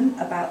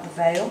judgment about the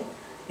veil.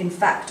 In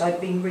fact,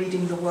 I'd been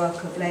reading the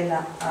work of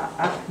Leila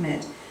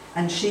Ahmed,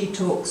 and she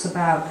talks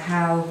about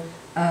how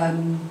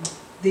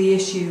the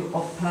issue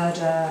of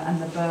purdah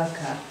and the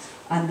burqa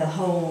and the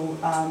whole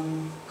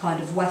kind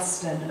of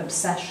Western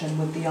obsession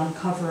with the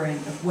uncovering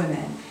of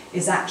women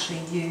is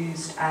actually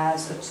used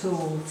as a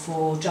tool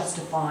for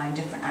justifying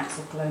different acts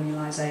of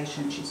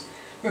colonialisation. She's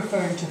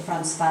referring to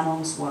Frantz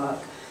Fanon's work,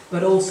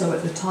 but also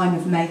at the time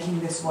of making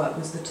this work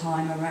was the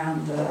time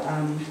around the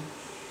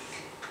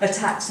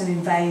attacks and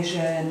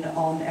invasion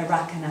on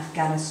Iraq and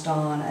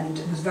Afghanistan, and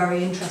it was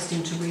very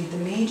interesting to read the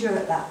media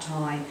at that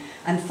time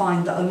and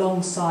find that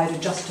alongside a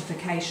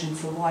justification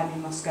for why we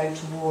must go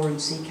to war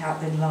and seek out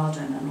bin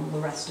Laden and all the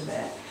rest of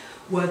it,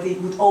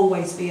 would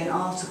always be an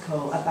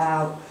article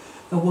about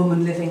a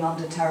woman living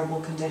under terrible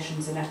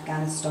conditions in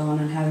Afghanistan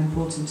and how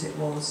important it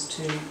was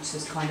to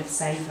kind of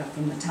save her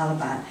from the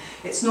Taliban.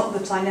 It's not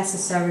that I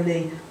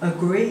necessarily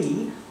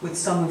agree with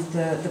some of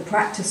the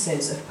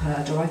practices of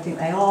purdah. I think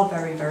they are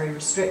very, very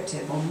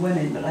restrictive on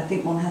women, but I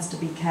think one has to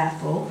be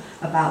careful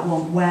about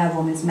where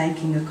one is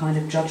making a kind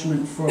of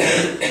judgment from.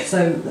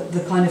 So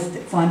the kind of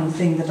final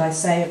thing that I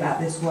say about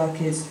this work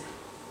is,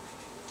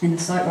 in the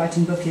sight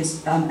writing book,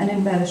 is an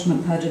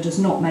embellishment purdah does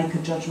not make a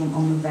judgment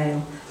on the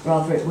veil.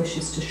 Rather, it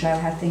wishes to show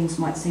how things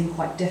might seem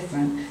quite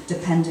different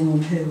depending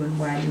on who and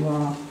where you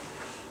are.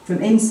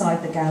 From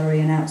inside the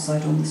gallery and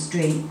outside on the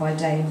street, by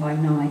day and by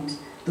night,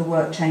 the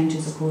work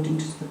changes according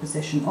to the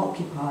position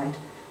occupied,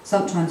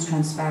 sometimes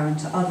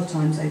transparent, at other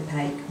times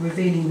opaque,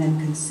 revealing then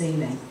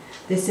concealing.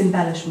 This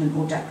embellishment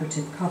or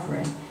decorative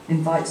covering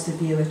invites the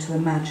viewer to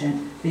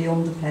imagine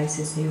beyond the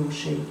places he or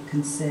she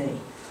can see.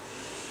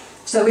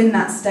 So in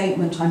that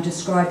statement, I'm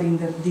describing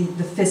the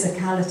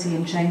physicality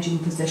and changing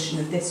position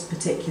of this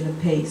particular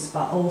piece,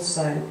 but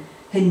also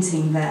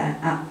hinting there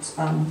at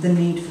the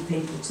need for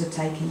people to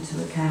take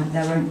into account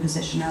their own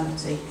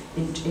positionality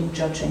in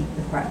judging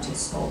the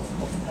practice of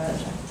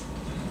purdah.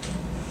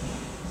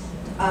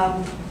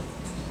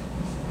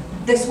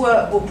 This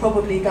work will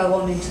probably go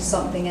on into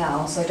something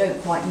else. I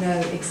don't quite know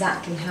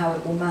exactly how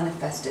it will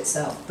manifest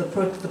itself. The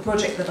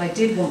project that I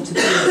did want to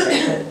do with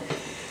it, but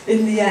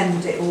in the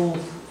end it all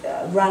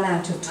ran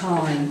out of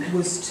time,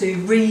 was to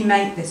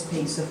remake this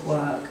piece of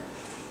work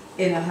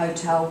in a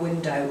hotel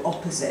window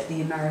opposite the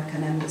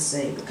American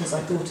embassy, because I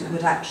thought it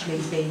would actually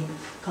be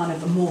kind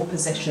of more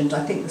positioned.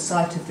 I think the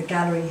site of the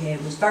gallery here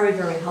was very,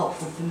 very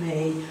helpful for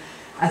me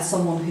as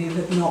someone who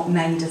had not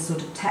made a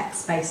sort of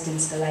text-based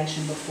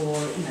installation before.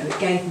 You know, it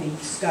gave me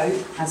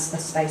scope, as a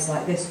space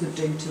like this would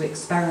do, to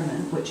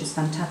experiment, which is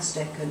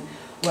fantastic, and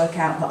work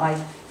out that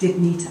I did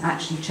need to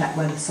actually check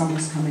where the sun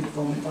was coming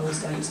from if I was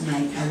going to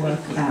make a work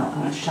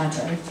about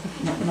shadow.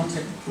 Not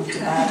a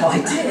bad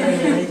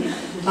idea, really.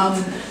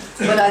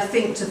 But I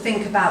think to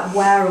think about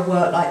where a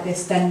work like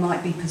this then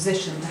might be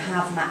positioned to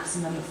have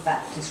maximum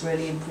effect is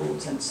really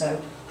important.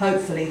 So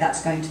hopefully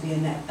that's going to be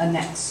a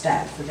next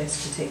step for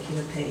this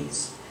particular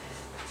piece.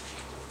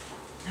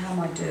 How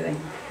am I doing?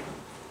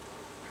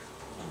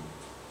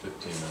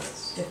 15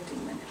 minutes.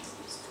 15 minutes.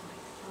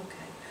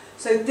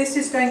 So this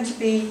is going to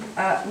be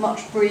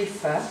much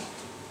briefer,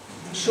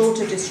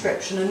 shorter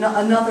description.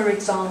 Another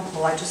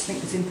example, I just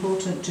think it's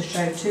important to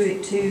show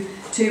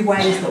two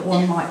ways that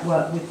one might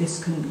work with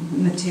this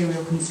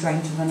material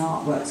constraint of an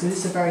artwork. So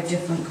this is a very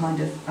different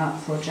kind of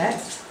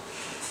project,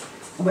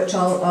 which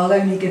I'll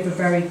only give a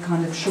very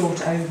kind of short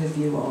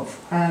overview of.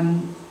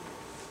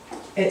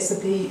 It's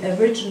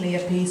originally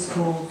a piece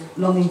called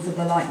Longing for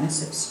the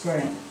Lightness of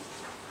Spring.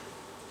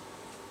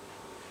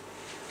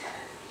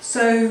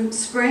 So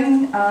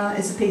Spring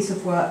is a piece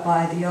of work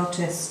by the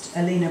artist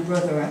Alina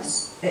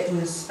Brotherus. It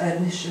was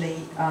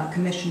initially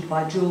commissioned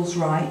by Jules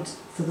Wright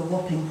for the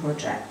Wapping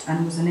project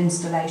and was an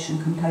installation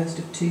composed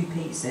of two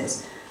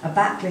pieces, a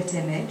backlit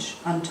image,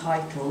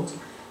 untitled,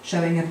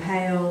 showing a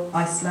pale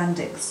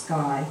Icelandic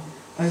sky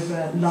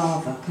over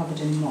lava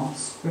covered in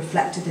moss,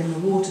 reflected in the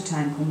water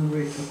tank on the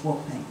roof of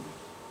Wapping.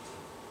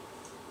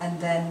 And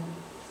then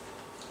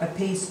a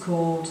piece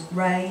called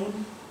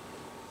Rain,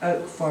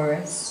 Oak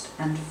Forest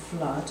and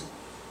Flood,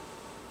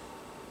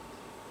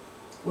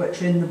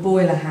 which are in the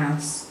boiler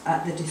house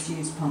at the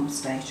disused pump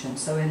station,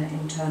 so in an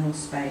internal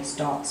space,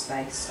 dark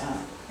space,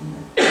 in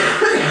the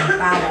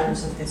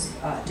bowels of this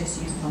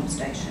disused pump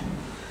station.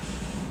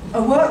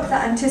 A work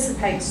that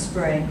anticipates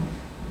spring.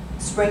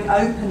 Spring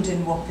opened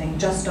in Wapping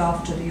just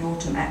after the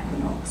autumn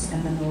equinox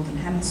in the Northern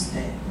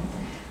Hemisphere.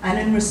 And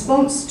in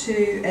response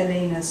to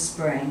Elena's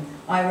Spring,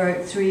 I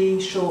wrote 3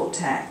 short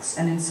texts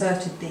and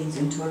inserted these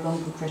into a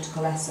longer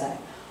critical essay.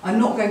 I'm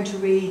not going to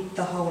read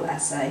the whole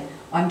essay,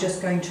 I'm just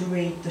going to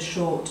read the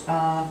short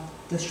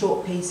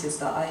pieces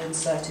that I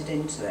inserted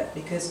into it,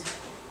 because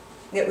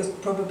it was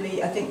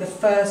probably, I think, the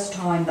first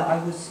time that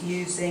I was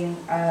using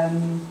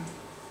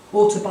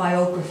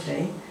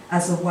autobiography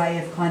as a way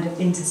of kind of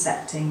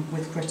intersecting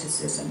with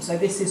criticism. So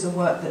this is a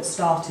work that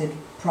started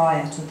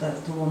prior to the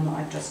one that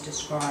I've just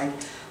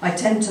described. I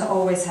tend to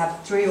always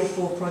have 3 or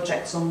 4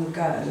 projects on the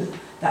go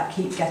that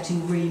keep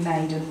getting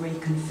remade and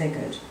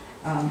reconfigured,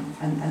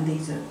 and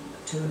these are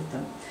 2 of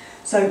them.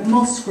 So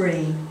Moss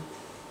Green,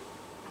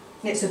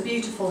 it's a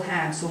beautiful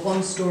house, a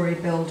 1-storey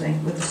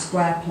building with a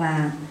square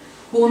plan,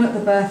 Born at the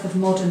birth of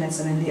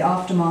modernism in the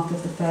aftermath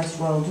of the First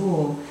World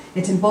War,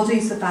 it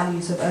embodies the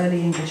values of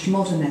early English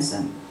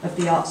modernism, of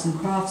the arts and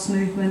crafts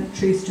movement,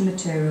 truth to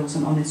materials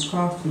and honest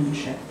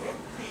craftsmanship.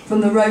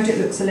 From the road it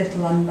looks a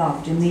little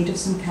unloved, in need of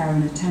some care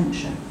and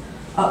attention.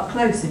 Up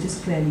close it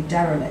is clearly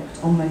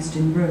derelict, almost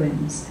in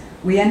ruins.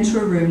 We enter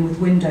a room with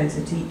windows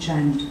at each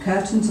end.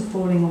 Curtains are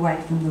falling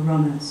away from the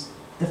runners.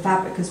 The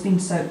fabric has been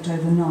soaked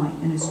overnight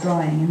and is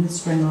drying in the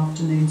spring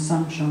afternoon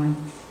sunshine.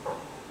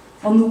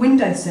 On the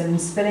windowsill and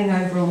spilling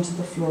over onto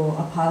the floor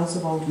are piles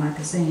of old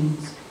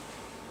magazines.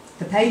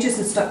 The pages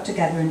are stuck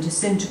together and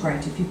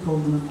disintegrate if you pull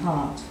them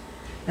apart.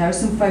 There are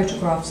some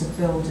photographs of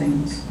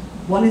buildings.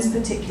 One is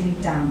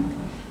particularly damp.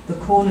 The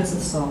corners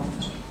are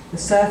soft. The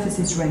surface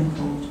is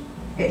wrinkled.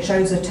 It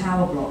shows a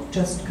tower block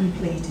just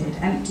completed,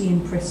 empty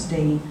and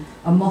pristine,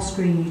 a moss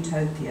green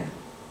utopia,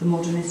 the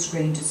modernist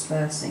screen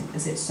dispersing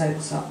as it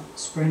soaks up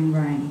spring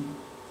rain.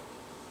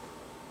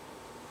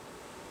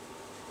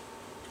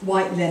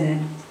 White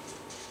linen.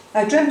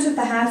 I dreamt of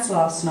the house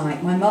last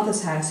night, my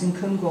mother's house in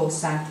Cwmgor,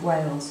 South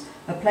Wales,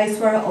 a place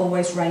where it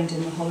always rained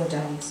in the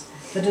holidays,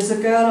 that as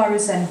a girl I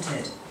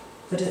resented,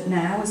 but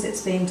now, as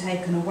it's being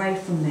taken away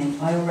from me,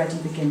 I already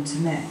begin to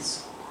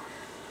miss.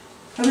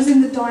 I was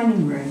in the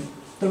dining room.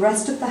 The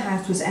rest of the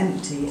house was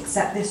empty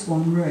except this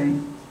one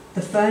room.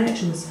 The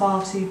furniture was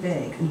far too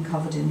big and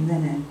covered in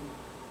linen.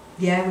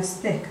 The air was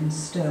thick and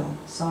still,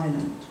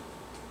 silent.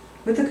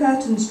 With the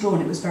curtains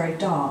drawn it was very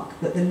dark,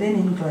 but the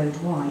linen glowed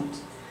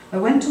white. I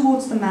went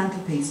towards the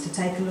mantelpiece to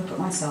take a look at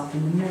myself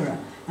in the mirror,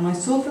 and I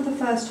saw for the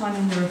first time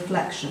in the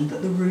reflection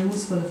that the room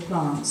was full of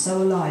plants,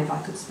 so alive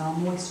I could smell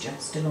moisture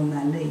still on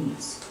their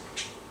leaves.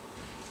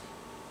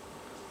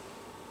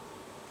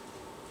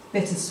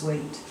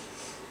 Bittersweet.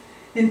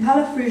 In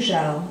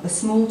Palafrugell, a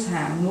small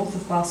town north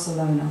of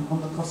Barcelona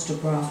on the Costa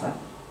Brava,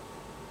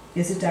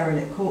 is a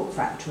derelict cork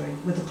factory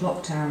with a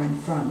clock tower in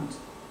front.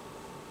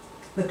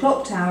 The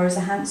clock tower is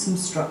a handsome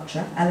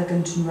structure,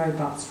 elegant and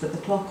robust, but the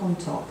clock on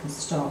top has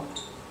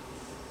stopped.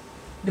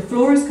 The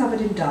floor is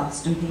covered in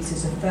dust and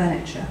pieces of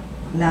furniture,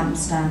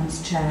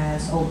 lampstands,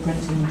 chairs, old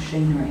printing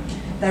machinery.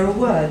 There are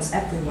words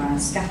everywhere,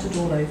 scattered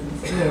all over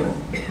the floor.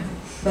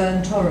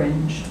 Burnt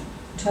orange,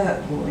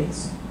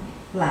 turquoise,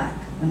 black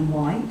and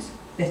white,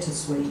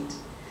 bittersweet.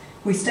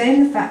 We stay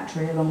in the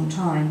factory a long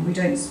time. We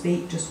don't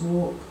speak, just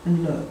walk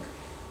and look.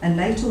 And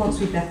later,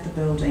 once we've left the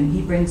building,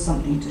 he brings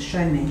something to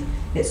show me.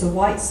 It's a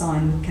white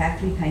sign with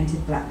carefully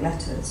painted black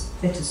letters,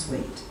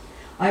 bittersweet.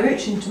 I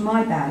reach into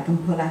my bag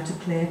and pull out a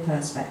clear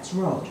perspex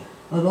rod.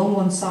 Along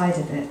one side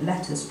of it,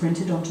 letters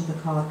printed onto the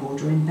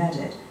cardboard are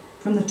embedded.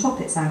 From the top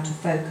it's out of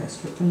focus,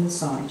 but from the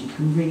side you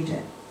can read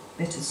it.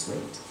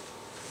 Bittersweet.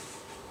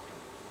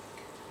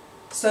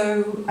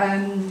 So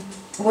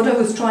what I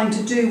was trying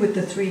to do with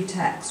the three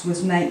texts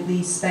was make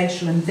these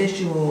spatial and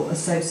visual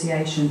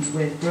associations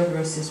with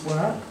Brotherus's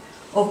work.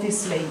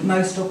 Obviously,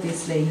 most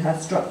obviously, her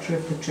structure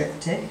of the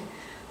triptych,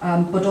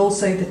 but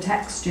also the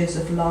textures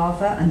of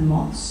lava and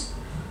moss,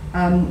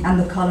 and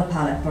the colour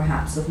palette,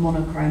 perhaps, of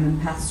monochrome and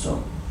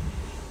pastel.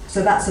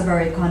 So that's a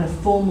very kind of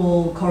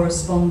formal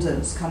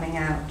correspondence coming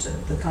out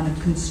of the kind of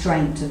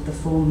constraint of the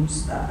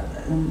forms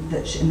and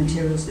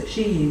materials that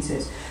she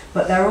uses.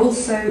 But there are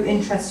also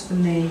interests for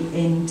me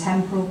in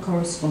temporal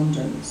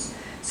correspondence.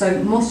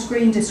 So Moss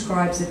Green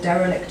describes a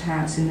derelict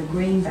house in the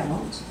green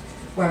belt,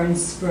 where in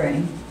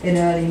spring, in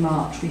early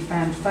March, we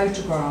found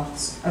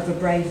photographs of a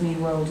brave new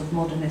world of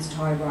modernist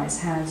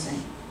high-rise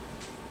housing.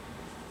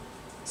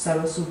 So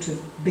a sort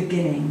of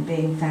beginning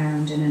being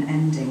found in an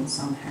ending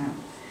somehow.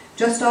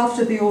 Just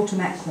after the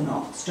autumn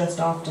equinox, just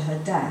after her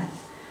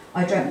death,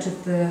 I dreamt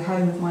of the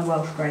home of my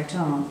Welsh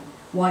great-aunt.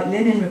 White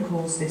linen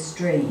recalls this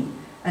dream,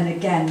 and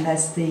again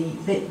there's the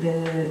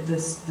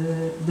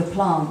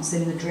plants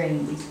in the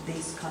dream,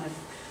 these kind of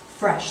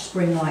fresh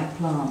spring-like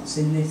plants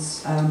in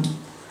this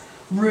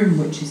room,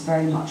 which is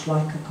very much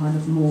like a kind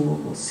of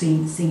morgue or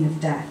scene of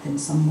death in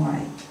some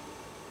way.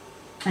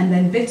 And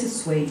then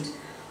Bittersweet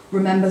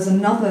remembers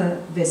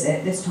another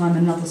visit, this time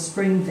another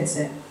spring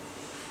visit,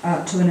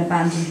 to an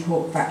abandoned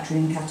pork factory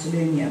in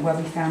Catalonia, where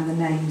we found the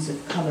names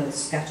of colours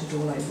scattered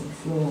all over the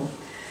floor.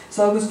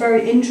 So I was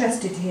very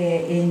interested here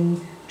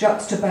in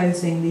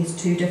juxtaposing these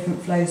two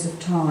different flows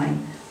of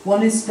time.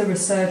 One is the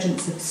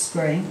resurgence of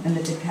spring and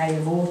the decay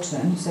of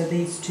autumn, so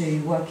these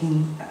two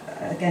working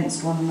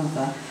against one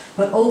another,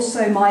 but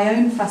also my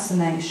own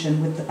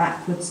fascination with the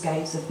backwards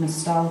gaze of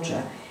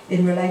nostalgia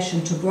in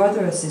relation to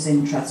Brotherus's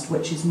interest,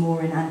 which is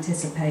more in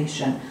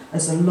anticipation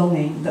as a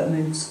longing that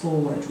moves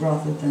forward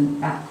rather than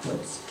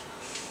backwards.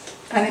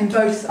 And in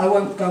both, I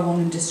won't go on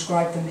and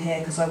describe them here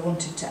because I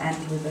wanted to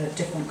end with a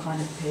different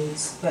kind of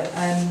piece, but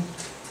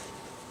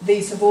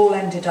these have all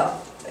ended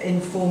up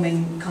in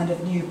forming kind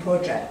of new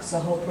projects. A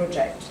whole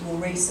project more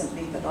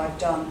recently that I've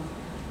done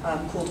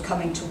called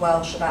Coming to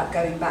Welsh, about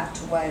going back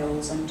to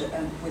Wales, and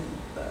with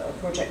a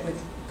project with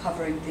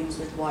covering things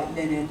with white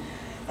linen.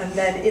 And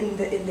then in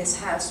this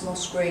house,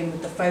 Moss Green,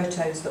 with the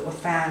photos that were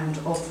found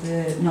of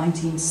the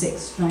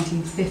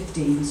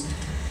 1950s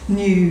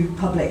new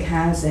public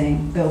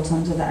housing built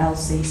under the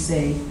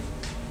LCC.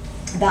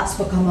 that's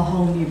become a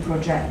whole new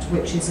project,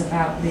 which is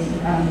about the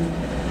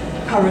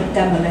current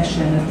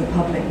demolition of the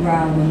public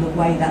realm and the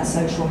way that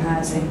social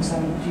housing,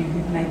 some of you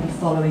who may be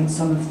following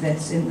some of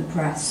this in the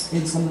press,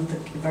 in some of the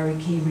very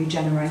key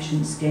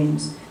regeneration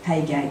schemes,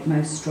 Haygate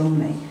most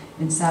strongly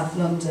in South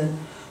London,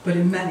 but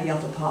in many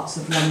other parts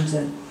of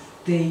London,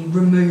 the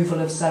removal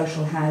of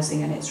social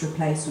housing and its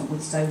replacement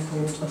with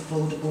so-called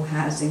affordable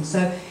housing.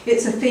 So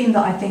it's a theme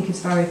that I think is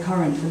very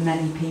current for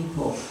many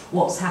people.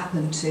 What's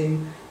happened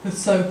to the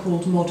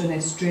so-called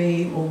modernist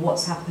dream, or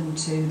what's happened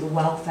to the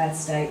welfare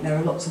state? There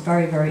are lots of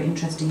very, very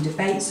interesting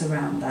debates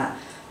around that,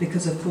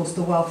 because of course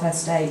the welfare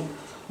state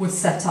was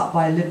set up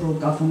by a Liberal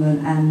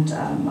government and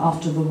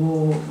after the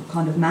war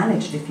kind of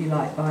managed, if you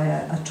like, by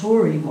a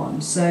Tory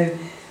one. So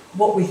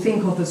what we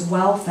think of as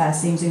welfare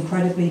seems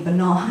incredibly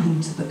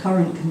benign to the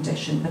current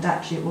condition, but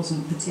actually it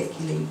wasn't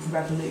particularly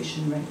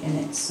revolutionary in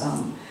its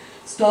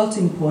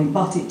starting point,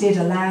 but it did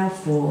allow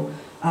for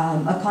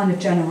a kind of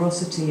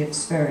generosity of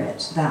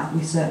spirit that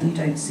we certainly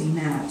don't see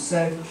now.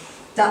 So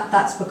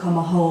that's become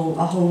a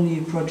whole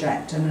new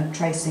project, and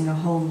tracing a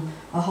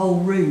whole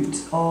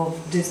route of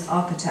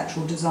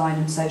architectural design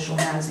and social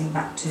housing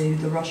back to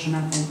the Russian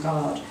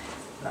avant-garde.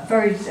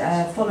 Very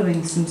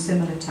following some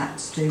similar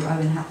tacks to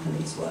Owen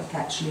Hatherley's work,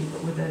 actually,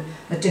 but with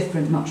a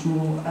different, much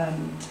more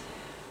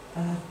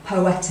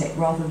poetic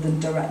rather than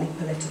directly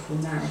political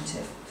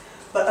narrative.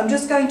 But I'm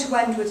just going to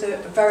end with a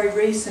very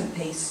recent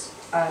piece.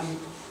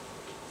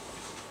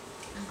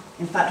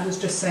 In fact, I was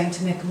just saying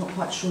to Nick, I'm not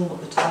quite sure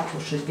what the title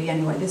should be.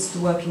 Anyway, this is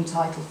the working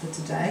title for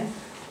today.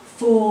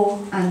 For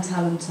Anne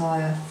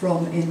Talentire,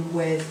 from In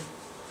With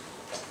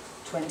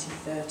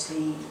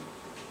 2013.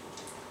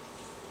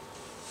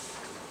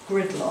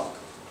 Gridlock.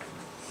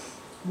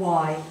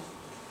 Why?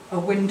 A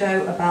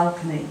window, a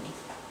balcony.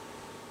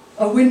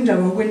 A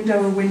window, a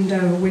window, a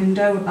window, a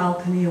window, a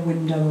balcony, a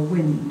window, a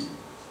wind.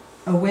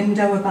 A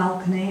window, a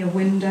balcony, a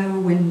window, a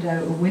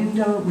window, a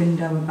window, a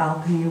window, a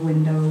balcony, a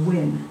window, a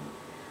win.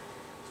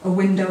 A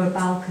window, a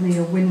balcony,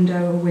 a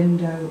window, a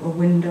window, a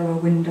window, a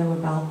window, a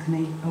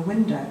balcony, a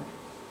window.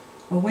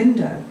 A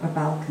window, a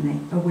balcony,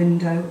 a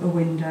window, a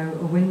window,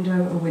 a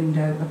window, a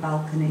window, a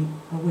balcony,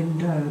 a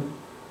window.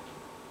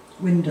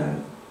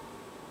 Window.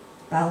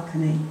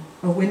 Balcony.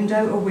 A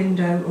window, a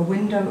window, a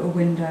window, a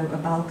window, a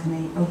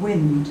balcony, a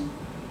wind.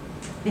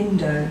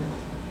 Indo.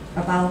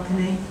 A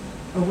balcony.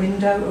 A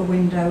window, a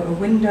window, a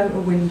window, a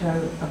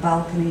window, a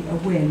balcony, a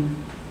win.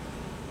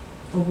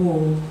 A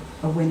wall.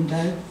 A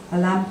window, a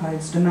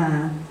lamppost, a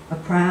man, a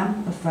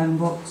pram, a phone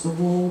box, a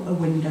wall, a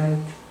window,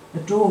 a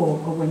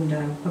door, a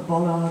window, a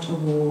bollard, a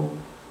wall,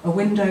 a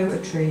window, a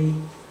tree,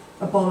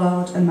 a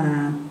bollard, a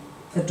man,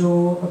 a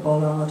door, a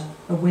bollard,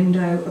 a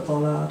window, a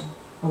bollard,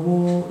 a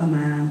wall, a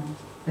man,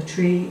 a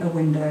tree, a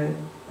window,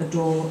 a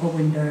door, a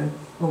window,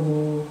 a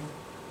wall,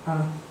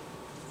 a...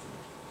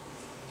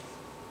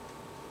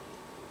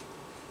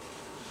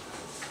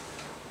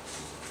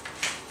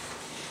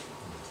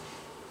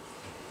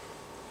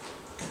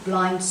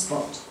 Blind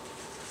spot.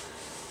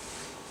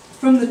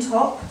 From the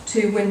top,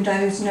 2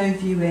 windows, no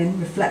view in,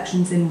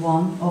 reflections in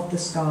one, of the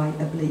sky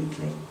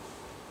obliquely.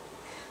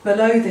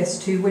 Below this,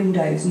 2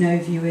 windows, no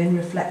view in,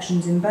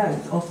 reflections in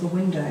both, of the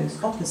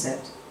windows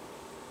opposite.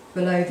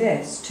 Below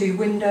this, 2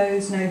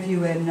 windows, no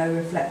view in, no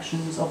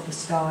reflections of the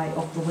sky,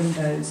 of the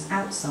windows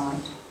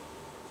outside.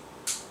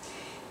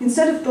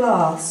 Instead of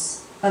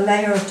glass, a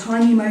layer of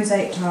tiny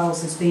mosaic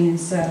tiles has been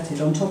inserted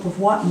on top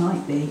of what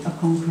might be a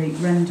concrete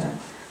render.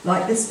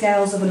 Like the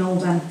scales of an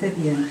old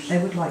amphibian, they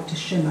would like to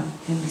shimmer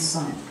in the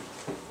sun.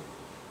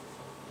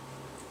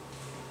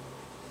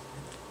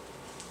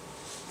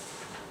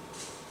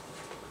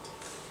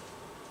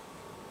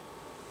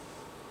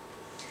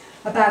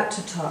 About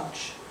to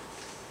touch.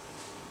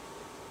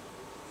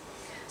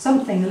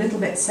 Something a little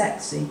bit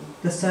sexy.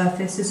 The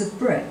surface is of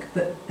brick,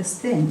 but as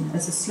thin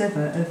as a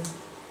sliver of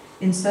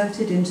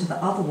inserted into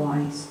the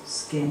otherwise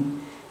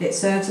skin. It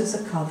serves as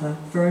a cover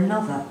for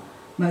another,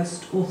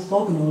 most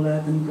orthogonal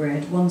urban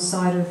grid, one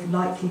side of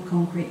lightly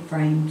concrete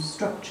framed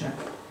structure.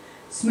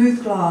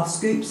 Smooth glass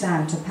scoops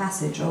out a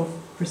passage of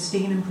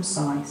pristine and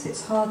precise.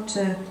 It's hard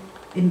to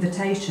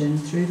invitation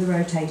through the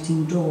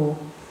rotating door.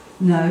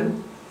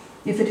 No,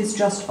 if it is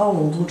just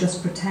old or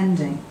just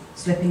pretending,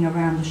 slipping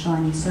around the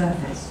shiny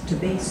surface, to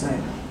be so.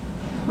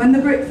 When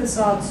the brick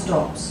facade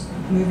stops,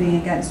 moving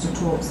against a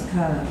taut's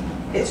curve,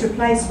 it's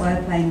replaced by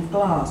a pane of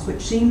glass,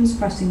 which seems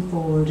pressing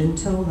forward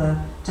until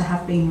to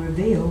have been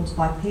revealed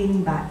by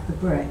peeling back the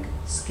brick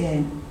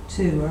skin.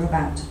 2 are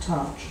about to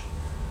touch.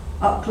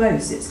 Up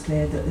close, it's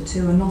clear that the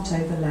 2 are not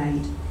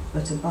overlaid,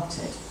 but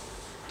abutted.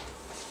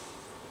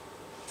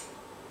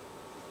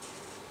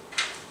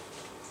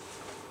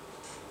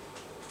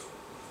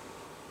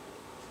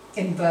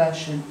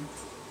 Inversion.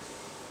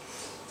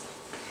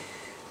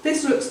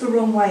 This looks the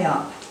wrong way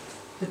up.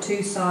 The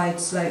 2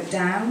 sides slope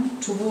down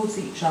towards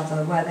each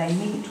other. Where they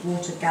meet,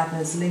 water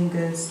gathers,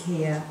 lingers.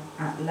 Here,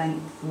 at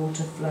length,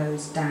 water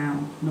flows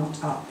down,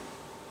 not up.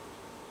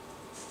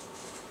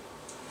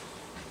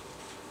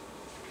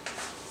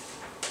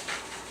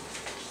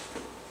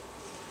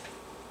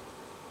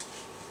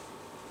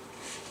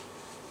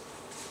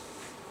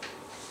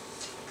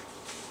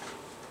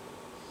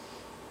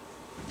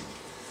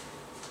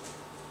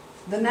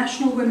 The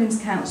National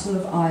Women's Council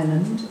of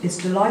Ireland is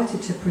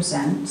delighted to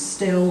present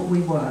Still We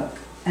Work,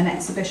 an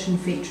exhibition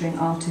featuring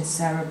artists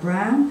Sarah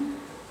Brown,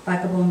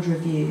 Vagabond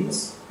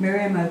Reviews,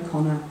 Miriam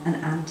O'Connor and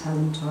Anne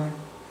Talentire.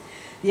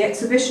 The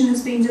exhibition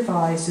has been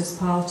devised as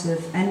part of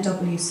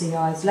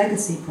NWCI's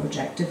legacy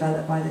project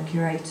developed by the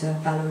curator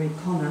Valerie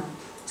Connor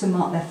to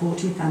mark their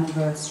 40th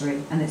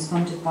anniversary, and it's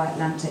funded by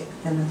Atlantic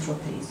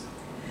Philanthropies.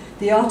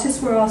 The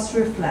artists were asked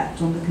to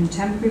reflect on the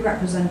contemporary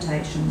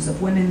representations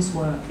of women's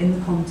work in the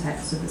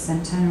context of the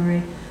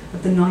centenary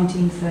of the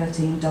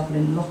 1913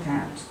 Dublin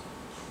lockout.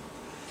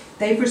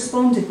 They've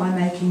responded by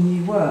making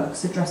new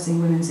works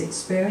addressing women's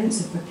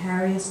experience of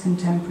precarious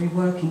contemporary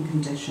working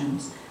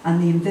conditions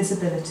and the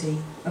invisibility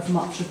of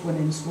much of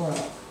women's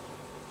work.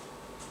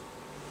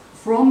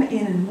 From,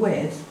 In and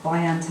With by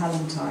Anne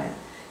Talentire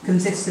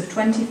consists of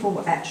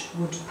 24 etched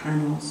wood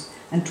panels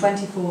and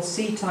 24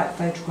 C-type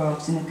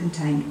photographs in a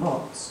contained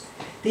box.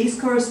 These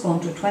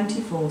correspond to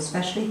 24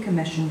 specially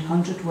commissioned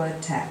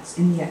 100-word texts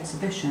in the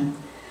exhibition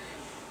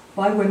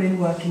by women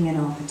working in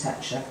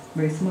architecture: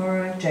 Ruth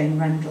Morrow, Jane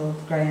Rendell,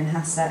 Graham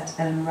Hassett,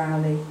 Ellen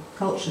Rowley,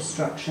 Culture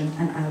Struction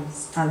and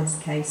Alice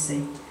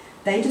Casey.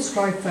 They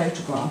describe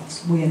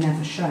photographs, we are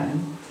never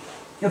shown,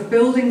 of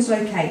buildings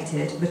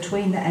located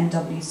between the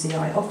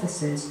NWCI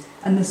offices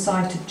and the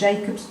site of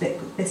Jacob's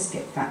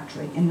Biscuit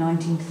Factory in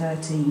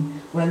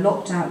 1913, where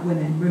locked-out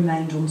women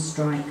remained on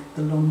strike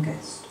the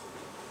longest.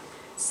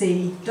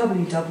 See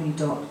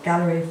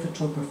www.Gallery of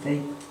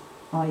Photography,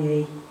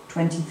 i.e.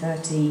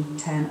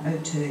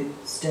 2013-1002,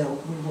 Still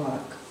We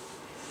Work.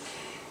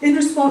 In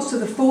response to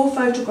the 4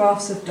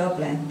 photographs of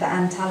Dublin that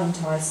Anne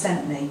Talentire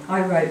sent me,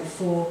 I wrote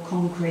 4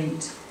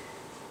 concrete,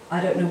 I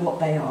don't know what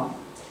they are.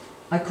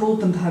 I called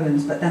them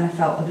poems, but then I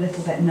felt a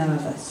little bit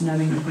nervous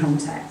knowing the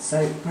context,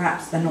 so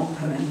perhaps they're not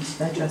poems,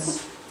 they're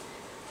just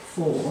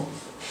 4.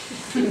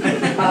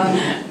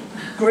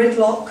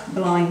 Gridlock,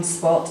 blind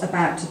spot,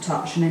 about to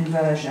touch, an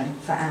inversion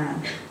for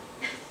Anne.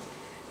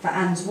 For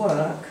Anne's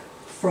work,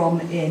 From,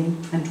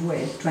 In and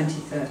With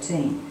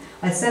 2013.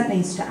 I sent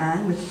these to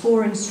Anne with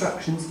 4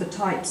 instructions for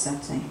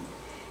typesetting.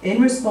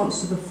 In response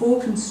to the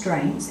 4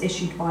 constraints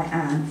issued by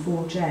Anne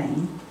for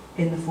Jane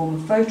in the form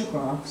of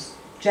photographs,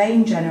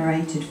 Jane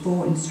generated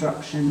 4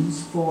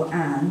 instructions for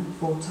Anne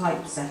for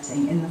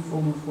typesetting in the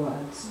form of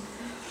words.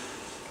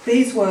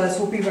 These words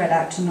will be read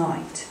out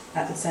tonight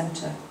at the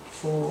Centre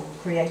for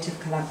Creative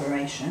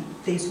Collaboration.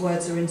 These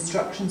words are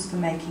instructions for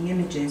making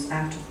images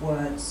out of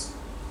words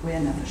we are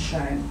never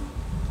shown.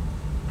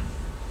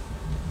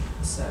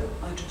 So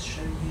I'll just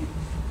show you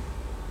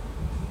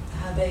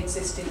how they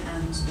exist in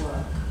Anne's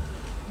work.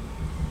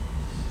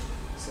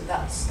 So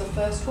that's the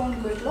first one,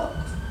 Gridlock.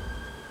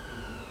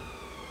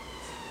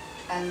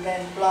 And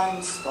then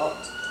Blind Spot.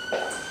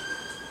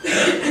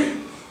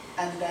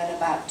 And then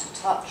About to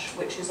Touch,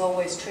 which is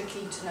always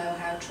tricky to know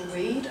how to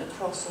read,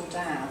 across or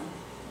down.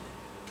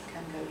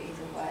 Can go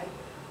either way.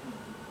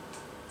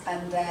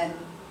 And then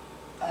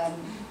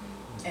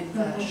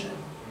Inversion.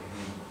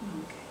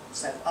 Okay,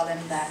 so I'll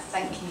end there.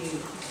 Thank you.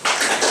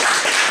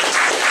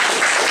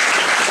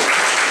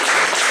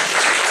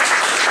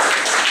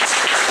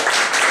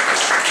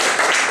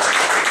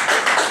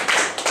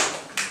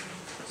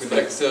 We'd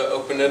like to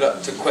open it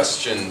up to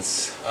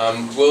questions.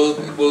 We'll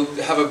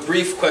have a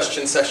brief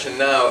question session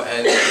now,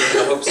 and I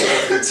hope so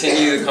we'll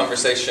continue the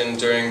conversation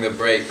during the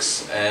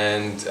breaks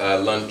and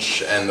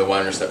lunch and the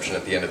wine reception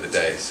at the end of the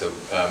day. So,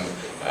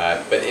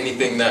 but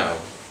anything now,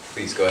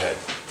 please go ahead.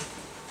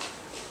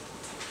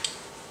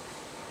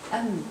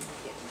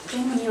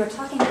 Jane, when you were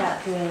talking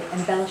about the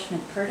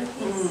embellishment Purda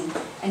piece,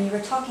 and you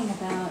were talking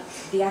about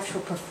the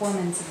actual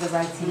performance of the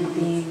writing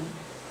being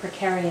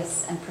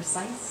precarious and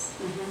precise,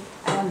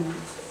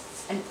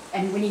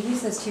 and when you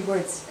use those 2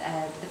 words,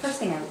 the first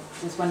thing I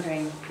was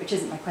wondering, which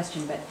isn't my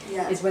question, but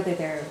is whether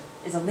there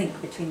is a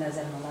link between those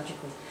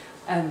etymologically.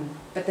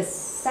 But the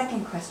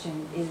second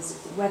question is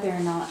whether or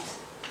not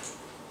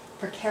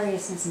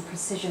precariousness and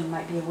precision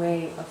might be a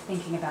way of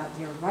thinking about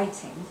your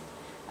writing,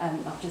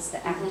 not just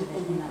the act of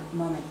it in that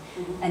moment.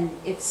 And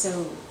if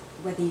so,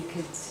 whether you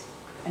could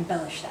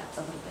embellish that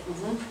a little bit.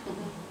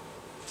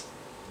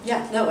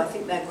 Yeah, no, I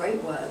think they're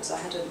great words. I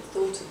hadn't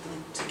thought of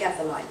them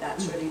together like that.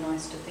 It's really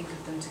nice to think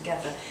of them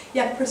together.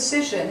 Yeah,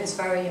 precision is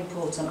very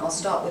important. I'll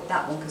start with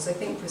that one because I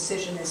think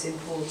precision is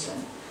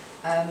important.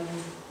 And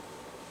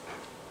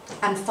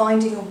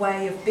finding a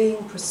way of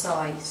being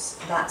precise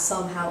that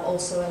somehow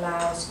also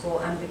allows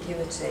for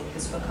ambiguity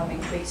has become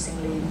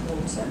increasingly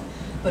important.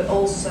 But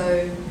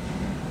also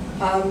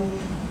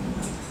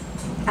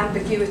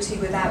ambiguity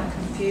without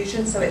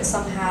confusion, so it's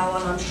somehow,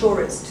 and I'm sure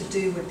it's to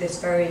do with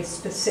this very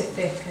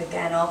specific,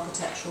 again,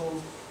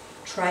 architectural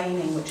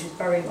training, which is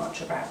very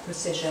much about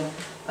precision,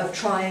 of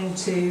trying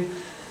to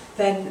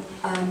then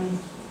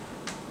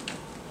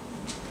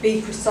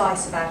be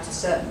precise about a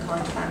certain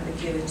kind of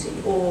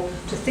ambiguity, or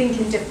to think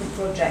in different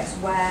projects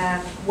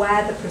where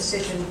the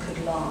precision could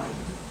lie,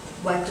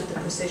 where could the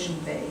precision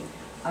be.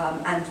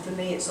 And for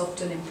me it's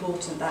often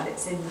important that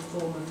it's in the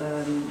form of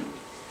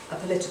a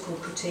political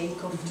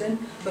critique often,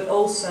 but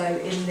also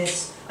in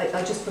this,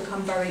 I just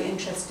become very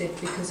interested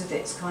because of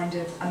its kind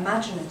of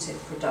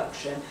imaginative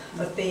production,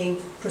 of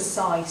being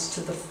precise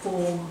to the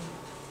form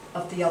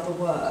of the other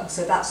work.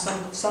 So that's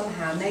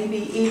somehow,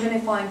 maybe even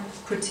if I'm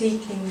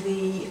critiquing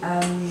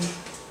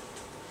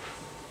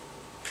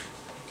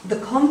the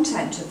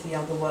content of the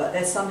other work,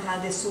 there's somehow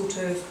this sort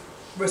of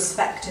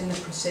respect in the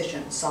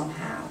precision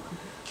somehow.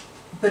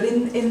 But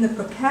in the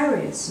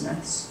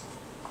precariousness,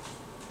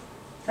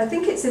 I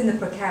think it's in the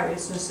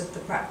precariousness of the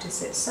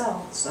practice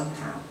itself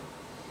somehow.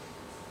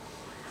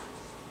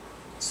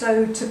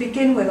 So to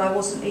begin with, I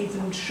wasn't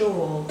even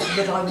sure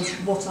that I was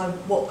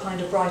what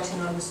kind of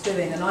writing I was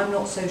doing, and I'm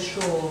not so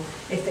sure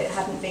if it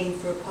hadn't been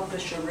for a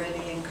publisher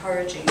really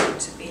encouraging it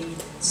to be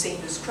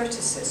seen as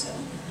criticism,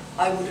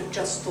 I would have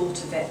just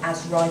thought of it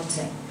as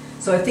writing.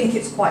 So I think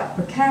it's quite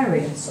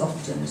precarious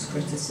often as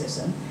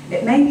criticism.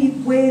 It maybe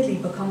weirdly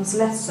becomes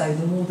less so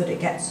the more that it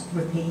gets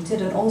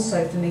repeated, and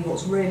also for me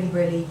what's really,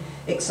 really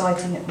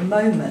exciting at the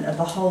moment are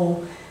the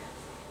whole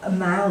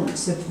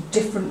amounts of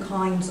different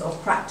kinds of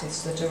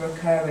practice that are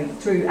occurring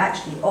through,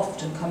 actually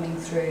often coming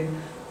through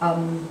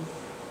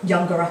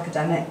younger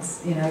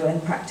academics, you know,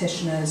 and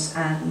practitioners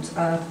and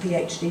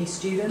PhD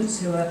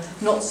students who are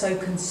not so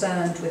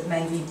concerned with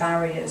maybe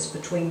barriers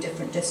between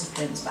different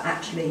disciplines, but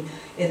actually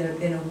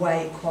in a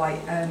way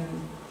quite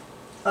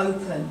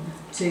open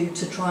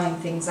to trying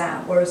things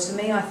out. Whereas for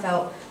me, I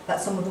felt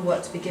that some of the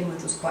work to begin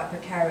with was quite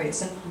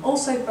precarious, and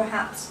also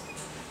perhaps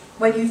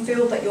when you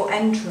feel that you're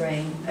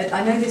entering,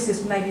 I know this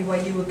is maybe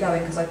where you were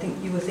going, because I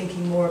think you were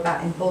thinking more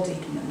about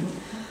embodiment,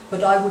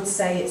 but I would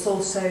say it's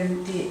also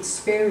the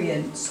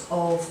experience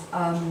of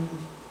kind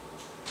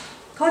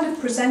of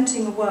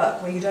presenting a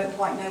work where you don't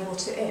quite know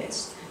what it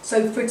is.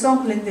 So for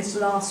example, in this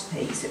last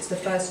piece, it's the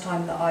first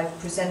time that I've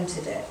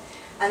presented it,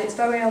 and it's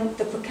very,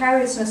 the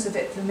precariousness of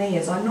it for me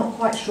is I'm not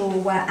quite sure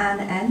where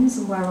Anne ends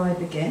and where I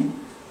begin,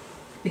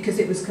 because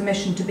it was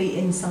commissioned to be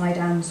inside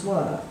Anne's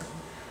work.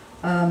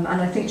 And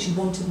I think she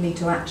wanted me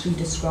to actually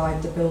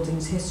describe the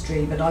building's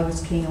history, but I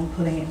was keen on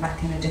pulling it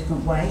back in a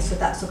different way, so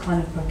that's a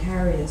kind of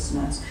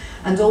precariousness.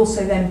 And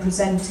also then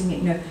presenting it,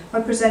 you know, if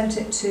I present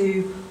it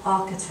to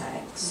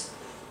architects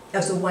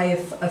as a way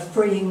of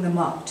freeing them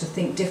up to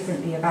think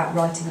differently about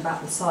writing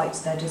about the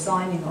sites they're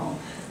designing on,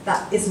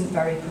 that isn't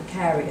very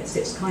precarious.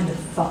 It's kind of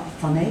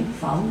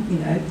fun, you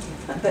know.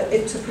 But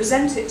to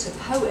present it to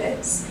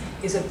poets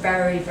is a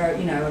very, very,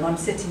 you know, and I'm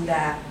sitting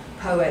there,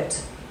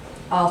 poet,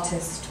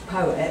 artist,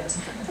 poet,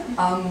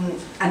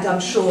 and I'm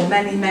sure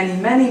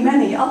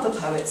many other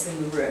poets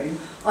in the room.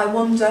 I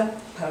wonder,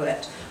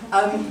 poet,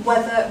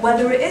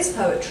 whether it is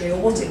poetry or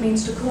what it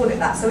means to call it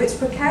that. So its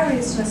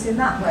precariousness in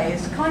that way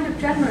is kind of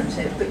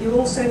generative, but you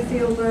also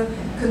feel the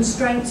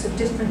constraints of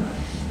different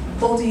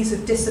bodies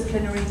of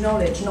disciplinary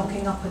knowledge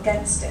knocking up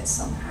against it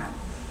somehow.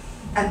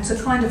 And to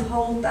kind of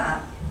hold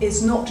that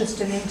is not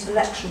just an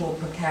intellectual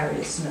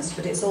precariousness,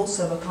 but it's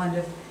also a kind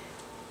of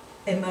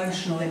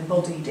emotional,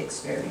 embodied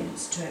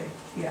experience too.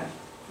 Yeah.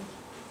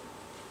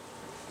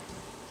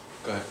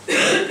 Go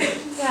ahead.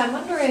 Yeah, I'm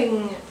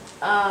wondering,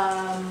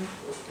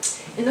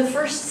 in the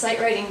first site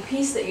writing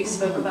piece that you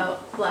spoke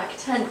about, Black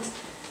Tent,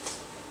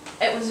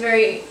 it was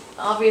very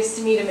obvious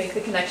to me to make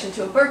the connection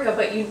to a burqa,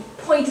 but you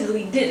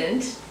pointedly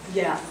didn't.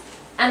 Yeah.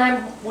 And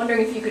I'm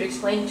wondering if you could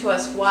explain to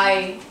us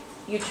why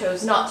you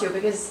chose not to,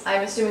 because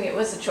I'm assuming it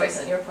was a choice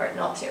on your part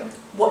not to.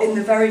 What, in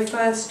the very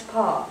first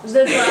part?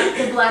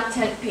 The black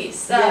tent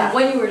piece. Yeah.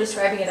 When you were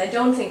describing it, I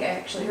don't think I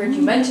actually heard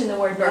you mention the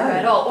word burqa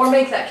at all, or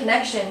make that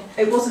connection.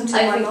 It wasn't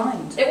in my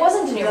mind. It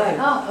wasn't in your No. mind?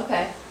 Oh,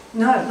 okay.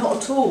 No,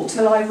 not at all,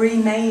 till I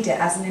remade it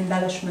as an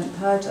embellishment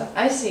purdah.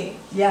 I see.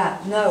 Yeah,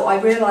 no,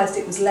 I realised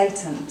it was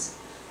latent.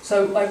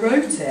 So I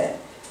wrote it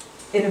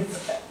in a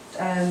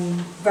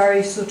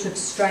very sort of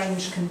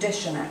strange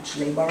condition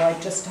actually, where I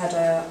just had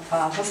a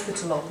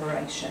hospital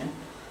operation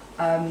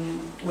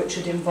which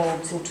had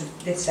involved sort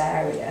of this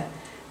area,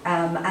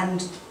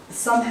 and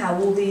somehow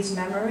all these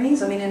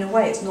memories, I mean in a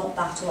way it's not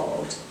that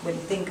odd when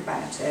you think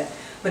about it,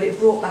 but it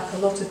brought back a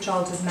lot of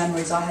childhood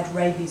memories. I had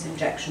rabies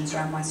injections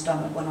around my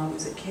stomach when I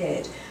was a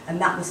kid, and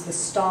that was the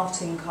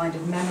starting kind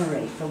of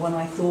memory for when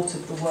I thought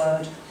of the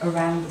word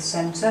around the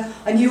centre.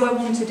 I knew I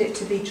wanted it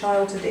to be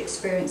childhood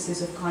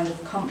experiences of kind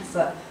of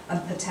comfort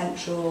and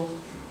potential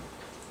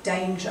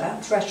danger,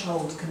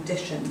 threshold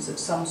conditions of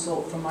some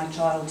sort from my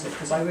childhood,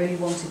 because I really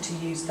wanted to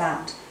use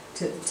that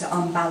to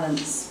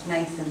unbalance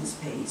Nathan's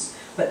piece,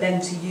 but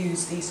then to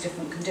use these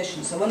different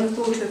conditions. So when I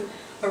thought of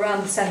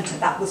around the centre,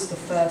 that was the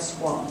first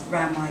one,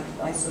 around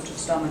my sort of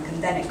stomach,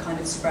 and then it kind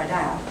of spread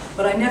out.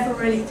 But I never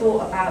really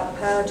thought about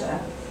purdah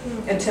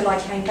until I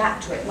came back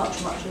to it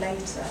much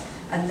later.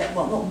 And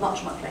well,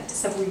 not much later,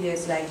 several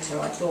years later,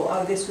 I thought,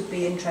 oh, this would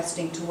be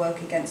interesting to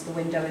work against the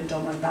window in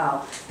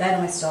Domobal. Then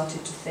I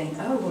started to think,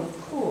 oh, well,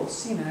 of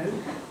course, you know,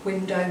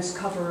 windows,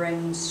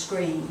 coverings,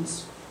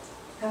 screens,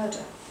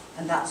 purdah.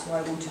 And that's why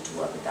I wanted to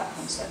work with that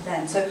concept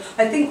then. So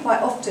I think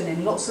quite often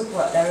in lots of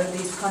work there are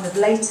these kind of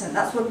latent,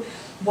 that's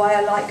why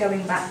I like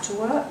going back to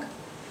work,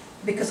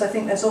 because I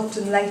think there's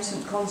often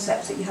latent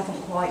concepts that you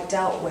haven't quite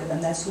dealt with,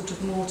 and there's sort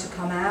of more to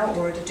come out,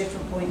 or at a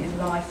different point in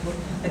life, or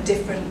a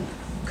different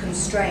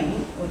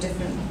constraint or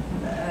different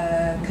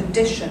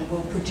condition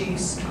will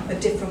produce a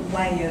different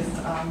way of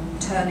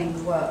turning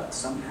the work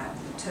somehow,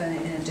 turn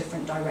it in a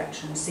different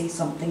direction, see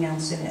something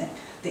else in it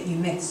that you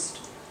missed.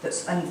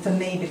 And for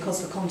me,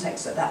 because the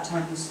context at that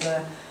time was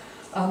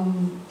I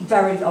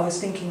was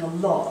thinking a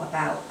lot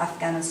about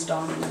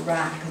Afghanistan and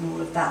Iraq and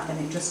all of that, then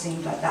it just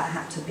seemed like that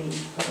had to be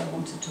what I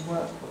wanted to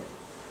work with.